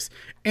 2 days.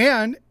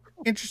 And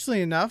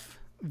interestingly enough,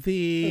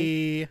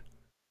 the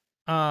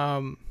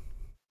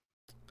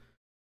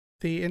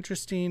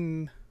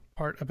interesting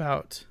part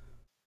about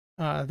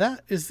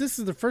that is this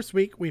is the first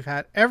week we've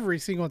had every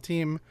single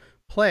team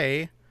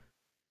play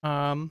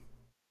in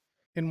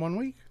 1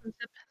 week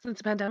since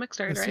the pandemic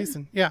started, right?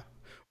 Season. Yeah.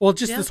 Well,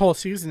 just this whole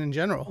season in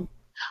general.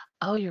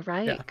 Oh, you're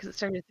right, because it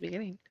started at the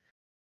beginning.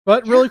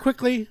 But really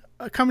quickly,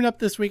 coming up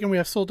this weekend, we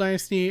have Seoul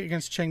Dynasty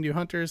against Chengdu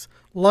Hunters,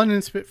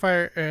 London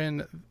Spitfire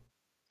and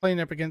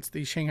playing up against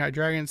the Shanghai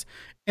Dragons,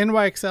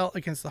 NYXL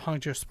against the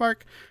Hangzhou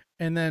Spark,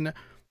 and then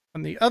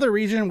on the other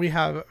region, we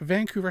have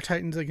Vancouver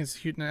Titans against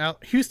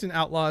Houston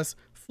Outlaws,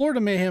 Florida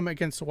Mayhem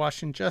against the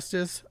Washington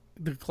Justice,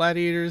 the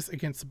Gladiators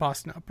against the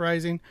Boston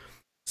Uprising,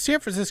 San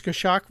Francisco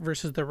Shock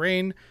versus the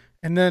Reign,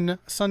 and then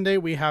Sunday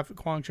we have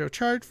Guangzhou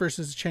Charge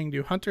versus the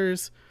Chengdu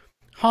Hunters,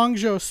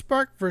 Hangzhou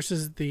Spark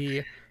versus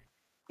the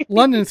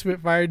London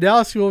Spitfire,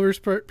 Dallas Fuel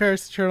versus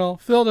Paris Eternal,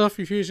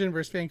 Philadelphia Fusion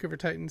versus Vancouver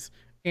Titans,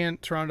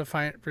 and Toronto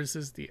Defiant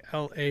versus the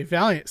LA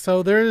Valiant.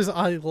 So there's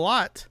a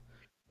lot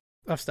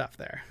of stuff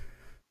there.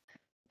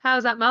 How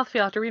does that mouth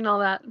feel after reading all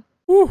that?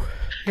 Whew.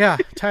 Yeah,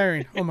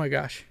 tiring. Oh my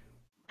gosh.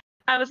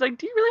 I was like,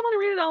 do you really want to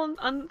read it all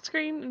on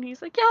screen? And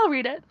he's like, yeah, I'll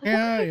read it.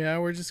 Yeah,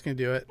 we're just going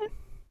to do it.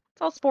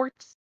 It's all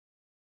sports.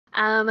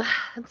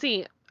 Let's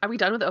see. Are we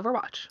done with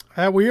Overwatch?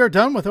 We are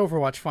done with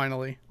Overwatch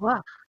finally.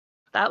 Wow.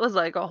 That was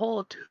like a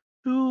whole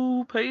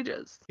 2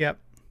 pages. Yep.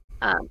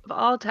 Of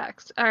all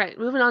text. All right,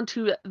 moving on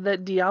to the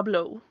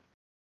Diablo.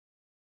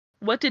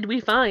 What did we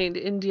find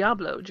in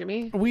Diablo,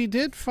 Jimmy? We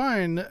did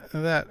find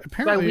that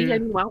apparently... By we, I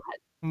mean WoW.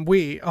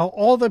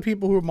 All the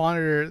people who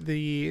monitor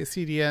the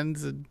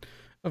CDNs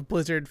of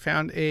Blizzard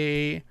found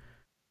a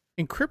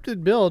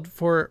encrypted build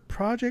for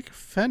Project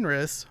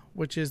Fenris,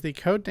 which is the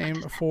code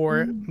name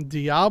for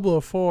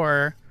Diablo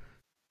 4.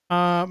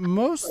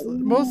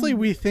 Mostly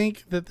we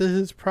think that this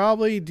is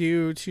probably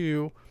due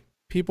to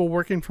people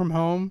working from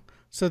home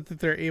so that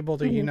they're able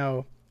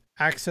to,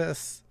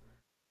 access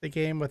the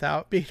game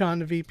without being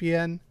on a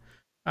VPN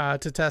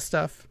to test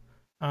stuff.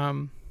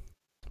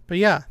 But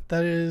yeah,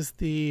 that is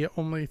the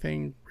only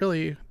thing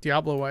really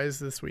Diablo-wise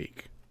this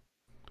week.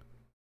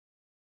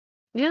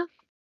 Yeah.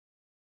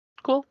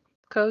 Cool.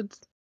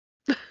 Codes.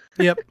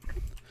 Yep.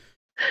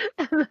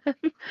 And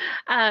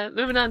then,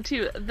 moving on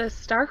to the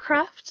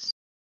StarCraft.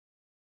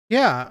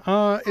 Yeah,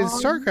 in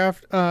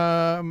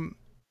StarCraft,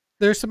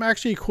 there's some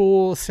actually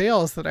cool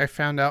sales that I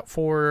found out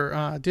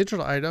for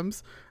digital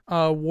items.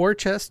 War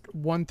Chest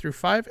 1 through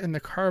 5 and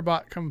the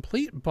Carbot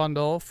Complete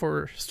Bundle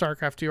for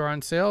StarCraft 2 are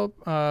on sale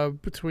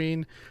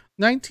between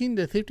 19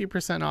 to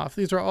 50% off.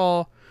 These are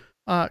all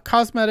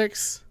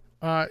cosmetics.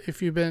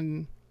 If you've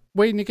been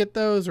waiting to get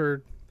those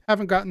or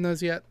haven't gotten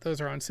those yet, those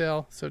are on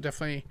sale. So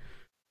definitely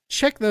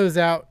check those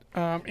out.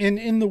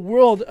 In the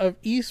world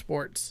of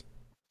esports,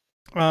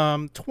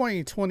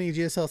 2020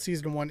 GSL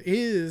Season 1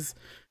 is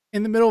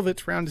in the middle of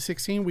its round of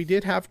 16. We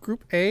did have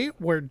Group A,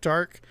 where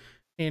Dark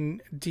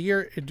and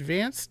Deer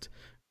advanced,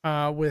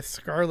 with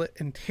Scarlet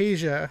and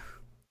Tasia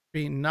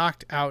being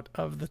knocked out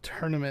of the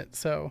tournament.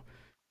 So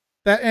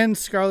that ends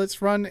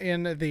Scarlet's run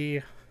in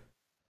the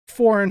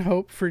foreign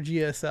hope for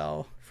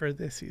GSL for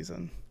this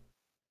season.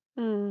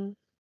 How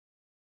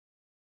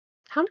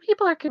many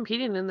people are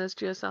competing in this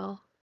GSL?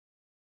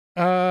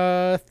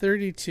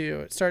 32.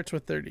 It starts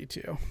with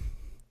 32.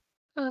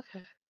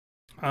 Okay.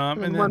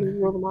 And then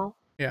rule them all.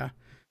 Yeah.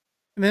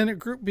 And then at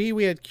Group B,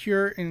 we had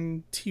Cure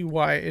and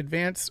TY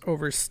advance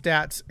over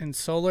Stats and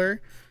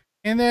Solar.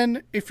 And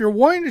then, if you're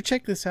wanting to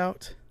check this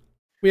out,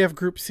 we have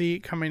Group C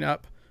coming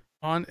up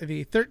on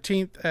the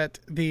 13th at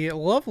the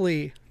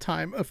lovely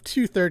time of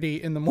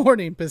 2:30 in the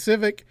morning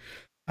Pacific,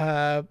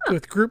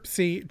 with Group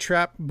C,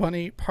 Trap,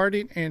 Bunny,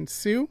 Parting, and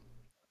Sue.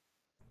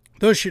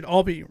 Those should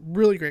all be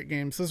really great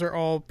games. Those are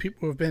all people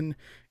who have been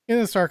in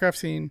the StarCraft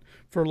scene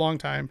for a long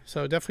time,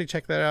 so definitely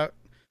check that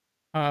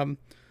out.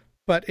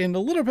 But in a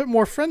little bit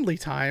more friendly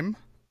time,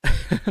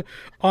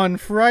 on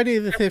Friday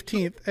the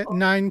 15th at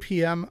 9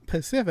 p.m.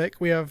 Pacific,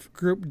 we have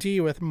Group D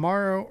with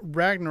Morrow,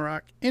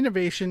 Ragnarok,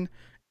 Innovation,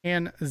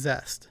 and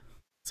Zest.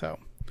 So,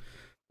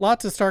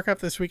 lots of StarCraft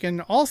this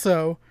weekend.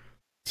 Also,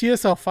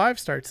 TSL 5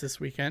 starts this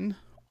weekend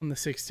on the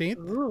 16th.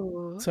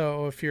 Ooh.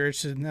 So, if you're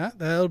interested in that,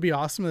 that'll be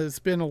awesome. It's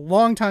been a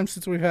long time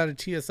since we've had a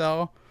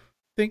TSL. I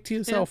think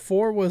TSL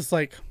 4 was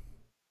like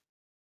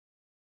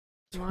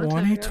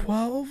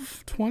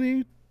 2012,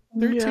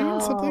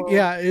 2013, something.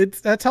 Yeah,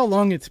 that's how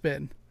long it's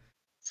been.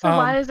 So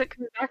why is it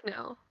coming back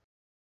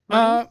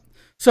now?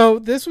 So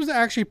this was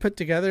actually put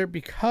together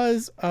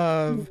because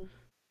of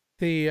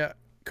the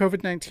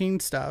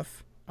COVID-19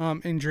 stuff.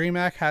 And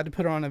DreamHack had to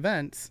put on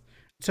events,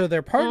 so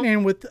they're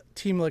partnering with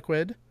Team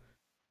Liquid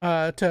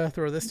to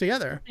throw this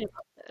together.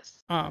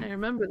 I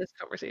remember this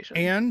conversation.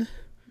 And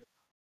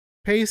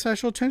pay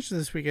special attention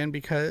this weekend,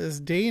 because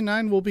Day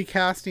 9 will be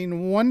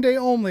casting one day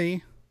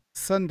only,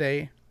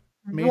 Sunday,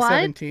 May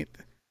 17th.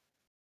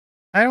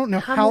 I don't know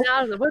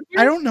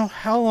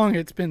how long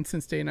it's been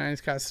since Day 9 has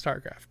cast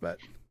StarCraft, but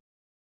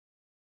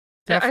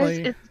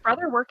definitely. Is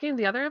Brother working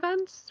the other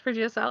events for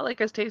GSL?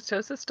 Like, is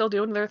Tastosis still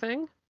doing their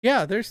thing?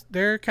 Yeah,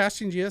 they're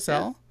casting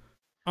GSL.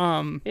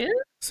 Yeah.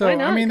 So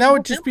I mean, that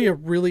would just be a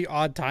really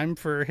odd time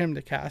for him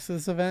to cast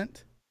this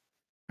event.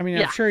 I mean,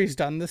 I'm sure he's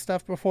done this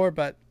stuff before,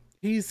 but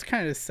he's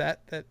kind of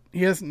set that he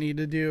doesn't need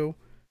to do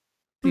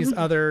these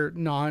other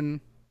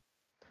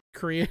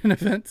non-Korean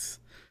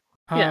events.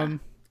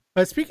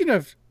 But speaking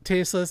of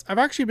Tasteless, I've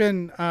actually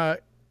been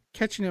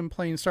catching him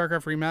playing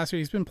StarCraft Remastered.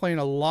 He's been playing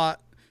a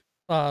lot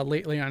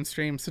lately on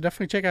stream, so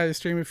definitely check out his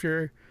stream if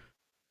you're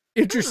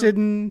interested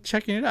in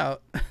checking it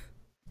out.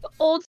 The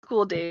old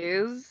school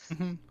days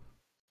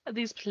of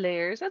these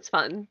players. That's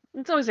fun.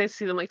 It's always nice to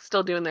see them like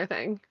still doing their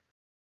thing.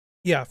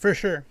 Yeah, for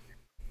sure.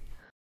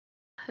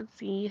 Let's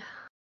see.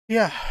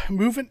 Yeah,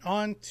 moving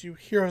on to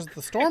Heroes of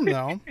the Storm,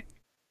 though.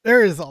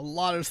 There is a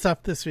lot of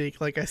stuff this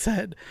week, like I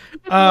said.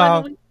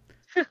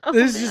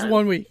 This is just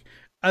 1 week.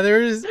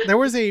 There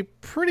was a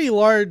pretty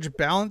large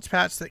balance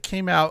patch that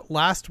came out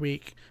last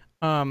week.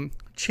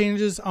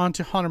 Changes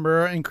onto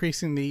Hanamura,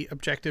 increasing the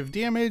objective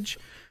damage,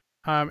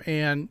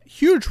 and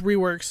huge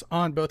reworks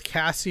on both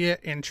Cassia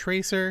and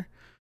Tracer.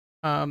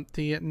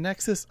 The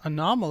Nexus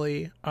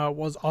anomaly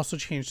was also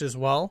changed as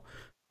well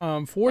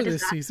for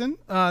this season.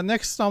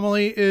 Nexus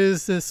anomaly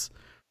is this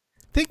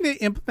thing they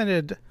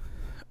implemented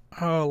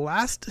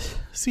last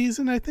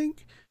season, I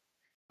think.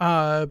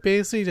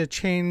 Basically to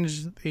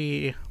change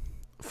the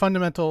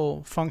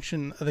fundamental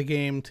function of the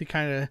game to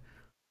kind of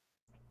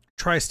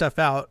try stuff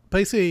out.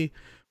 Basically,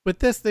 with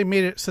this, they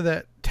made it so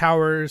that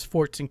towers,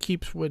 forts, and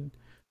keeps would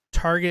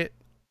prioritize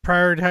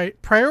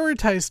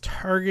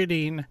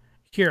targeting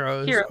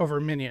heroes over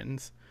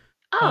minions.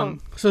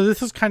 So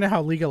this is kind of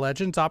how League of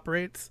Legends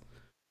operates.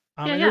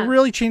 It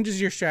really changes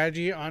your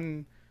strategy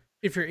on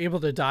if you're able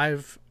to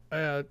dive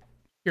a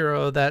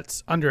hero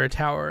that's under a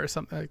tower or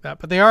something like that.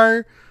 But they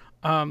are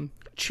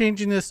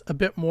changing this a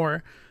bit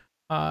more.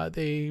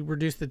 They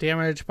reduce the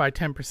damage by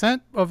 10%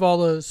 of all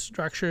those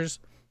structures,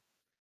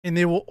 and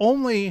they will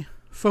only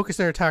focus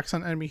their attacks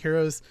on enemy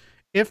heroes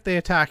if they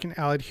attack an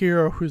allied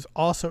hero who's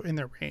also in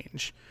their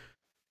range.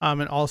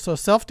 And also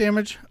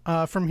self-damage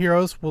from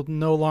heroes will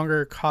no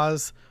longer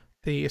cause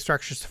the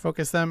structures to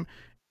focus them,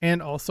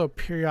 and also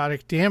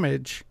periodic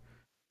damage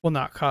will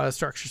not cause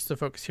structures to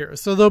focus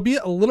heroes. So they'll be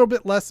a little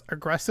bit less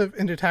aggressive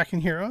in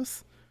attacking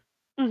heroes.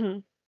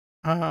 Which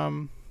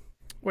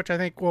I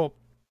think will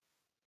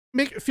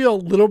make it feel a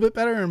little bit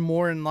better and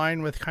more in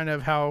line with kind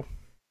of how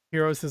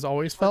Heroes has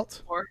always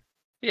felt.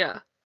 Yeah.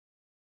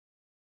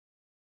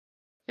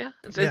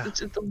 It's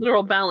a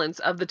literal balance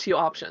of the two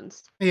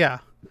options. Yeah.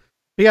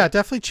 Yeah,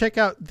 definitely check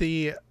out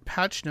the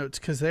patch notes,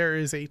 because there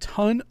is a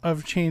ton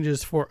of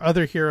changes for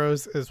other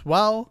heroes as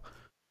well.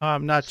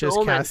 Not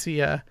just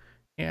Cassia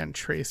and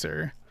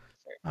Tracer.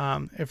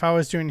 If I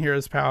was doing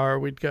Heroes Power,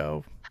 we'd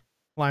go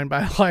line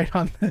by line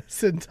on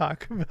this and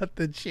talk about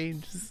the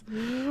changes.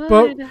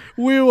 But Would.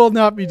 we will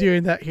not be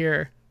doing that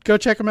here. Go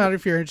check them out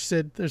if you're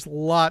interested. There's a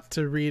lot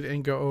to read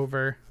and go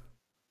over.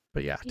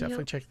 But yeah, definitely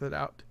Yep. check that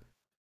out.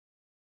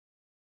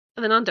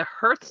 And then on to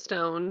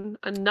Hearthstone,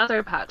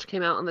 another patch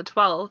came out on the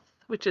 12th,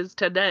 which is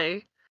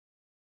today.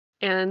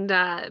 And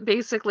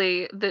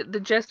basically,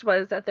 the gist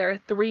was that there are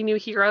 3 new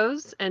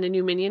heroes and a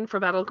new minion for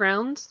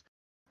Battlegrounds.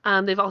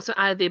 They've also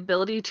added the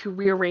ability to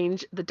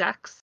rearrange the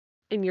decks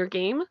in your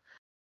game,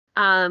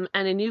 and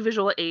a new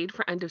visual aid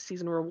for end of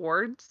season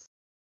rewards.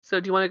 So,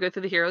 do you want to go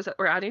through the heroes that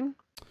we're adding,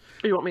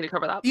 or do you want me to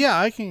cover that? Yeah,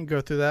 I can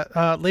go through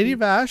that. Lady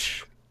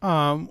Vash,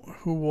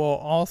 who will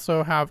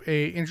also have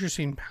a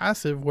interesting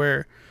passive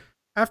where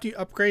after you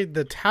upgrade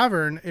the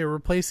tavern, it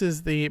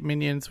replaces the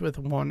minions with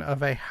one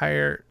of a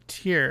higher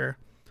tier.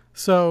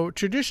 So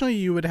traditionally,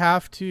 you would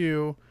have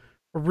to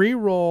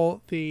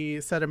re-roll the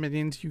set of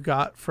minions you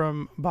got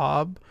from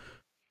Bob.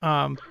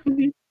 I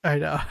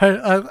know,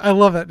 I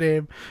love that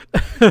name.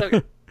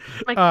 So,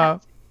 my uh,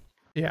 cat.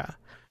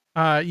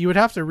 yeah, you would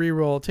have to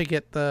re-roll to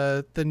get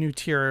the new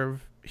tier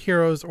of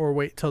heroes, or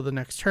wait till the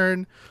next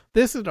turn.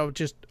 This will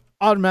just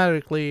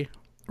automatically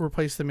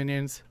replace the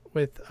minions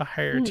with a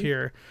higher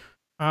tier.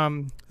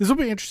 This will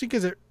be interesting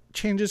because it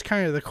changes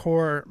kind of the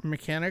core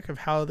mechanic of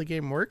how the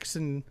game works,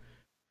 and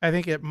I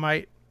think it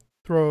might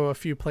throw a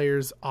few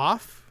players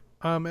off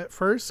at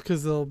first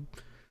because they'll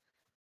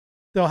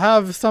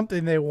have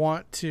something they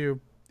want to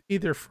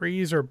either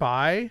freeze or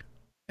buy,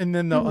 and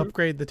then they'll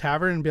upgrade the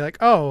tavern and be like,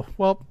 oh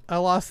well, I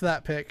lost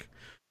that pick.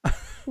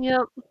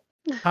 Yep.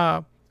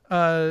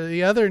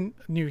 The other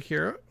new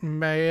hero,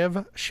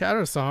 Maeve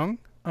Shadowsong,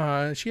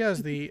 she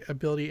has the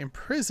ability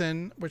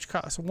Imprison, which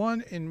costs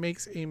 1 and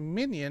makes a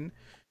minion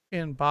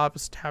in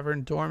Bob's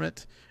Tavern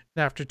dormant.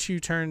 And after 2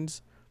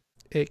 turns,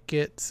 you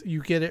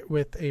get it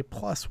with a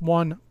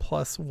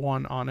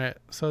 +1/+1 on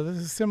it. So this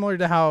is similar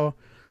to how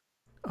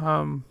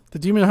the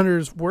Demon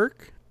Hunters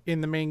work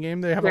in the main game.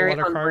 They have Very a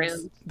lot of on cards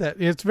brand.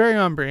 that it's very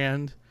on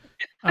brand.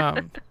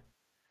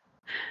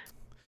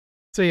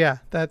 So yeah,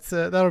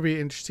 that'll be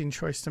an interesting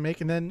choice to make.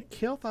 And then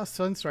Kael'thas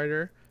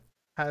Sunstrider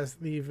has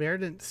the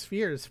Verdant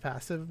Spheres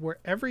passive, where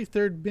every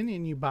 3rd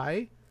minion you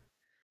buy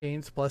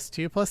gains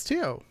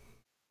 +2/+2.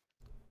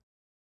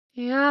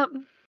 Yep.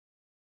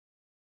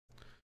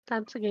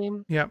 That's a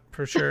game. Yep,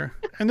 for sure.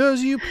 And those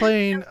of you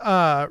playing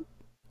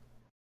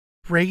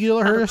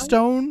regular Otherwise?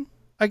 Hearthstone,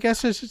 I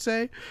guess I should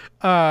say,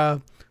 I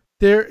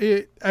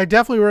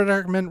definitely would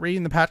recommend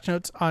reading the patch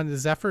notes on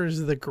Zephyrs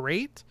the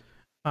Great,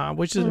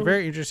 which is a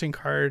very interesting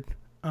card.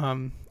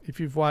 If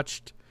you've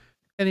watched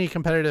any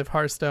competitive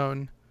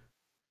Hearthstone,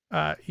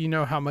 you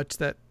know how much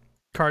that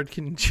card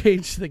can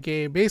change the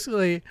game.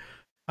 Basically,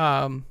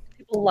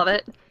 People love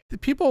it.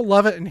 people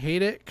love it and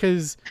hate it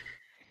because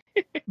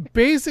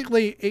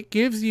basically it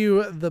gives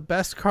you the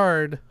best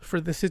card for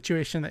the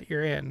situation that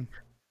you're in.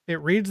 It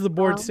reads the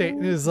board state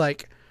and is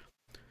like,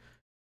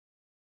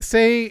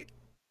 say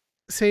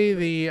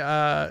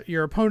the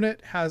your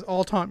opponent has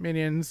all taunt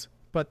minions,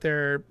 but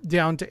they're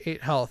down to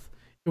 8 health.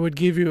 It would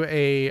give you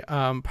a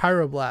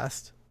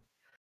pyroblast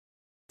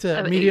to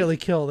immediately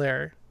kill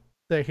their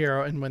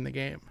hero and win the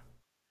game.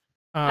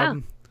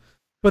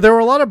 But there were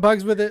a lot of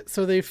bugs with it,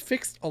 so they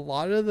fixed a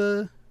lot of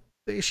the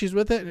issues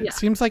with it. And it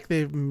seems like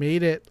they've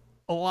made it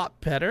a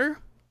lot better.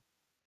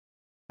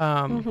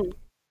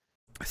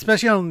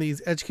 Especially on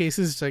these edge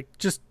cases, like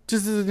just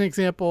as an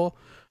example,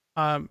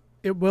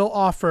 it will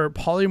offer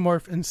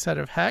polymorph instead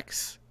of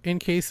hex in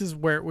cases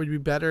where it would be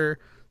better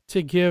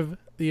to give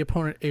the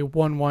opponent a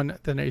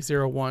 1/1 than a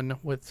 0/1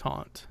 with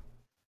taunt.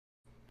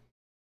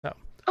 So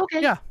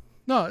Okay. yeah,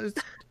 no,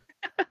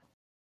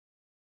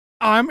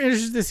 I'm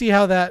interested to see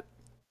how that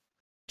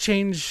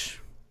change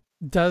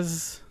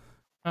does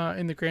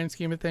in the grand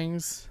scheme of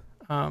things.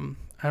 I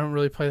don't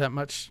really play that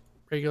much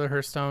regular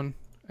Hearthstone.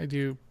 I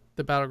do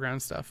the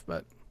battleground stuff,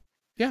 but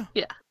yeah.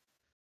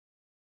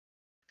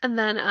 And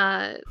then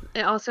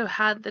it also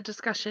had the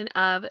discussion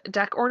of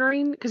deck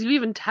ordering, because you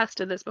even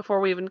tested this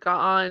before we even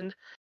got on,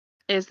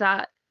 is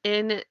that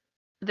in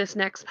this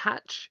next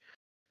patch,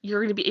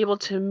 you're going to be able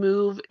to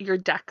move your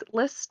deck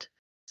list.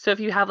 So if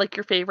you have like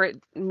your favorite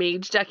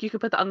mage deck, you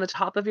could put that on the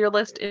top of your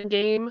list in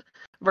game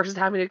versus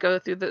having to go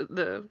through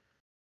the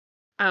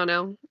I don't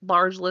know,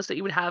 large list that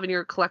you would have in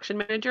your collection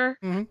manager.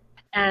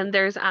 And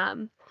there's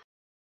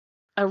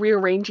a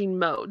rearranging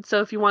mode.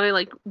 So if you want to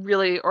like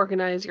really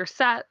organize your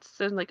sets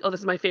and like, oh,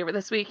 this is my favorite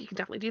this week, you can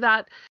definitely do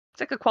that.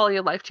 It's like a quality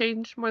of life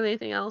change more than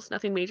anything else.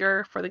 Nothing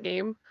major for the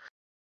game.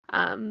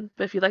 But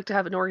if you'd like to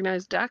have an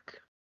organized deck,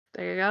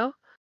 there you go.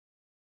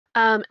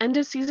 End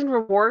of season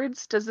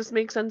rewards. Does this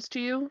make sense to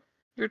you?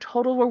 Your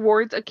total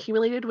rewards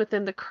accumulated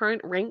within the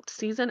current ranked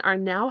season are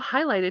now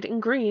highlighted in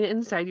green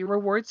inside your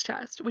rewards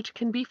chest, which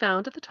can be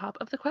found at the top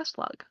of the quest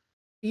log.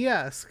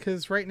 Yes,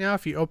 because right now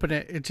if you open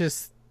it, it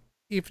just,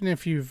 even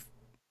if you've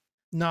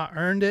not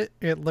earned it,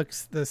 it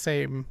looks the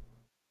same.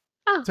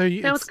 Oh, so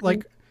now it's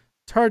like,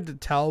 it's hard to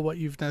tell what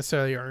you've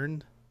necessarily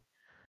earned.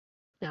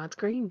 Now it's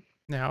green.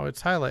 Now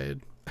it's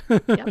highlighted.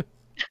 Yep.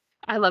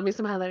 I love me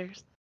some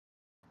highlighters.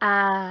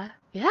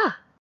 Yeah.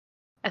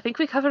 I think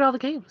we covered all the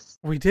games.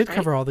 We did right?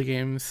 cover all the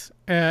games.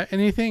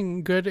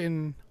 Anything good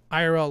in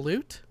IRL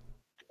loot?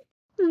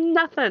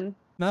 Nothing.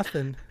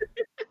 Nothing.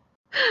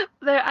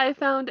 There, I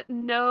found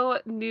no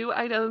new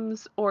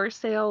items or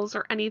sales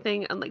or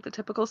anything on like the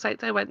typical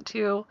sites I went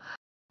to.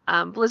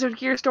 Blizzard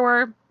Gear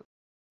Store.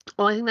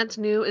 Only thing that's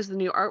new is the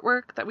new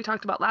artwork that we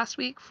talked about last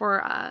week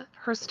for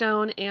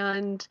Hearthstone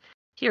and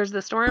Here's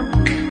the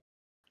Storm.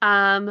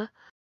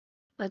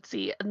 Let's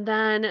see, and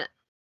then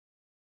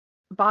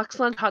Box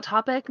Lunch Hot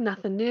Topic,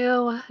 nothing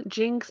new.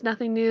 Jinx,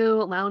 nothing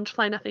new.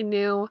 Loungefly, nothing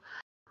new.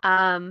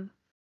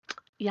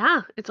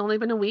 Yeah, it's only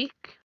been a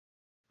week.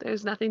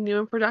 There's nothing new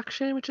in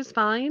production, which is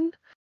fine.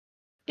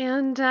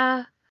 And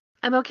I'm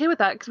okay with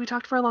that because we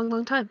talked for a long,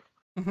 long time.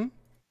 Mm-hmm.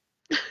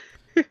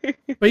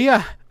 But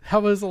yeah,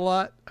 that was a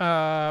lot.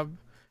 I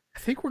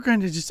think we're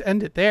going to just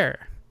end it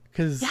there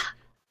because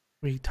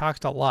we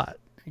talked a lot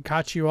and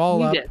caught you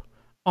all up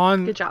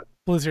on Good job.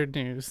 Blizzard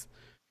news.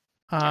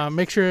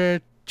 Make sure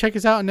to check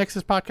us out on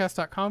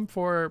nexuspodcast.com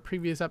for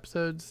previous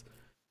episodes.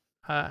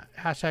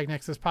 Hashtag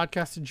Nexus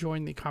Podcast to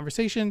join the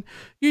conversation.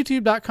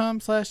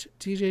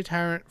 YouTube.com/TJ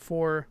Tyrant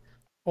for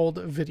old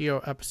video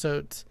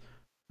episodes.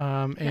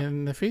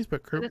 In the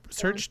Facebook group,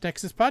 search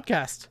Nexus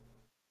Podcast.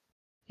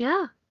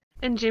 Yeah.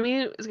 And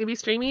Jimmy is going to be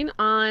streaming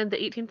on the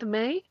 18th of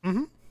May.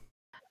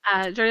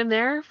 Mm-hmm. Join him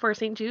there for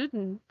St. Jude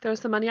and throw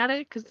some money at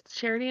it because it's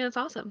charity and it's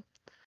awesome.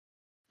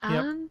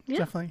 Yeah,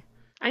 definitely.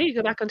 I need to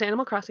go back onto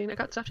Animal Crossing. I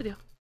got stuff to do.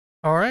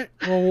 All right.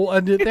 Well, we'll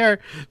end it there.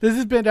 This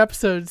has been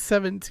episode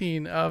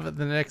 17 of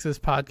the Nexus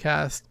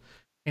Podcast,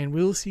 and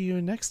we'll see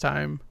you next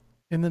time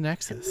in the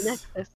Nexus.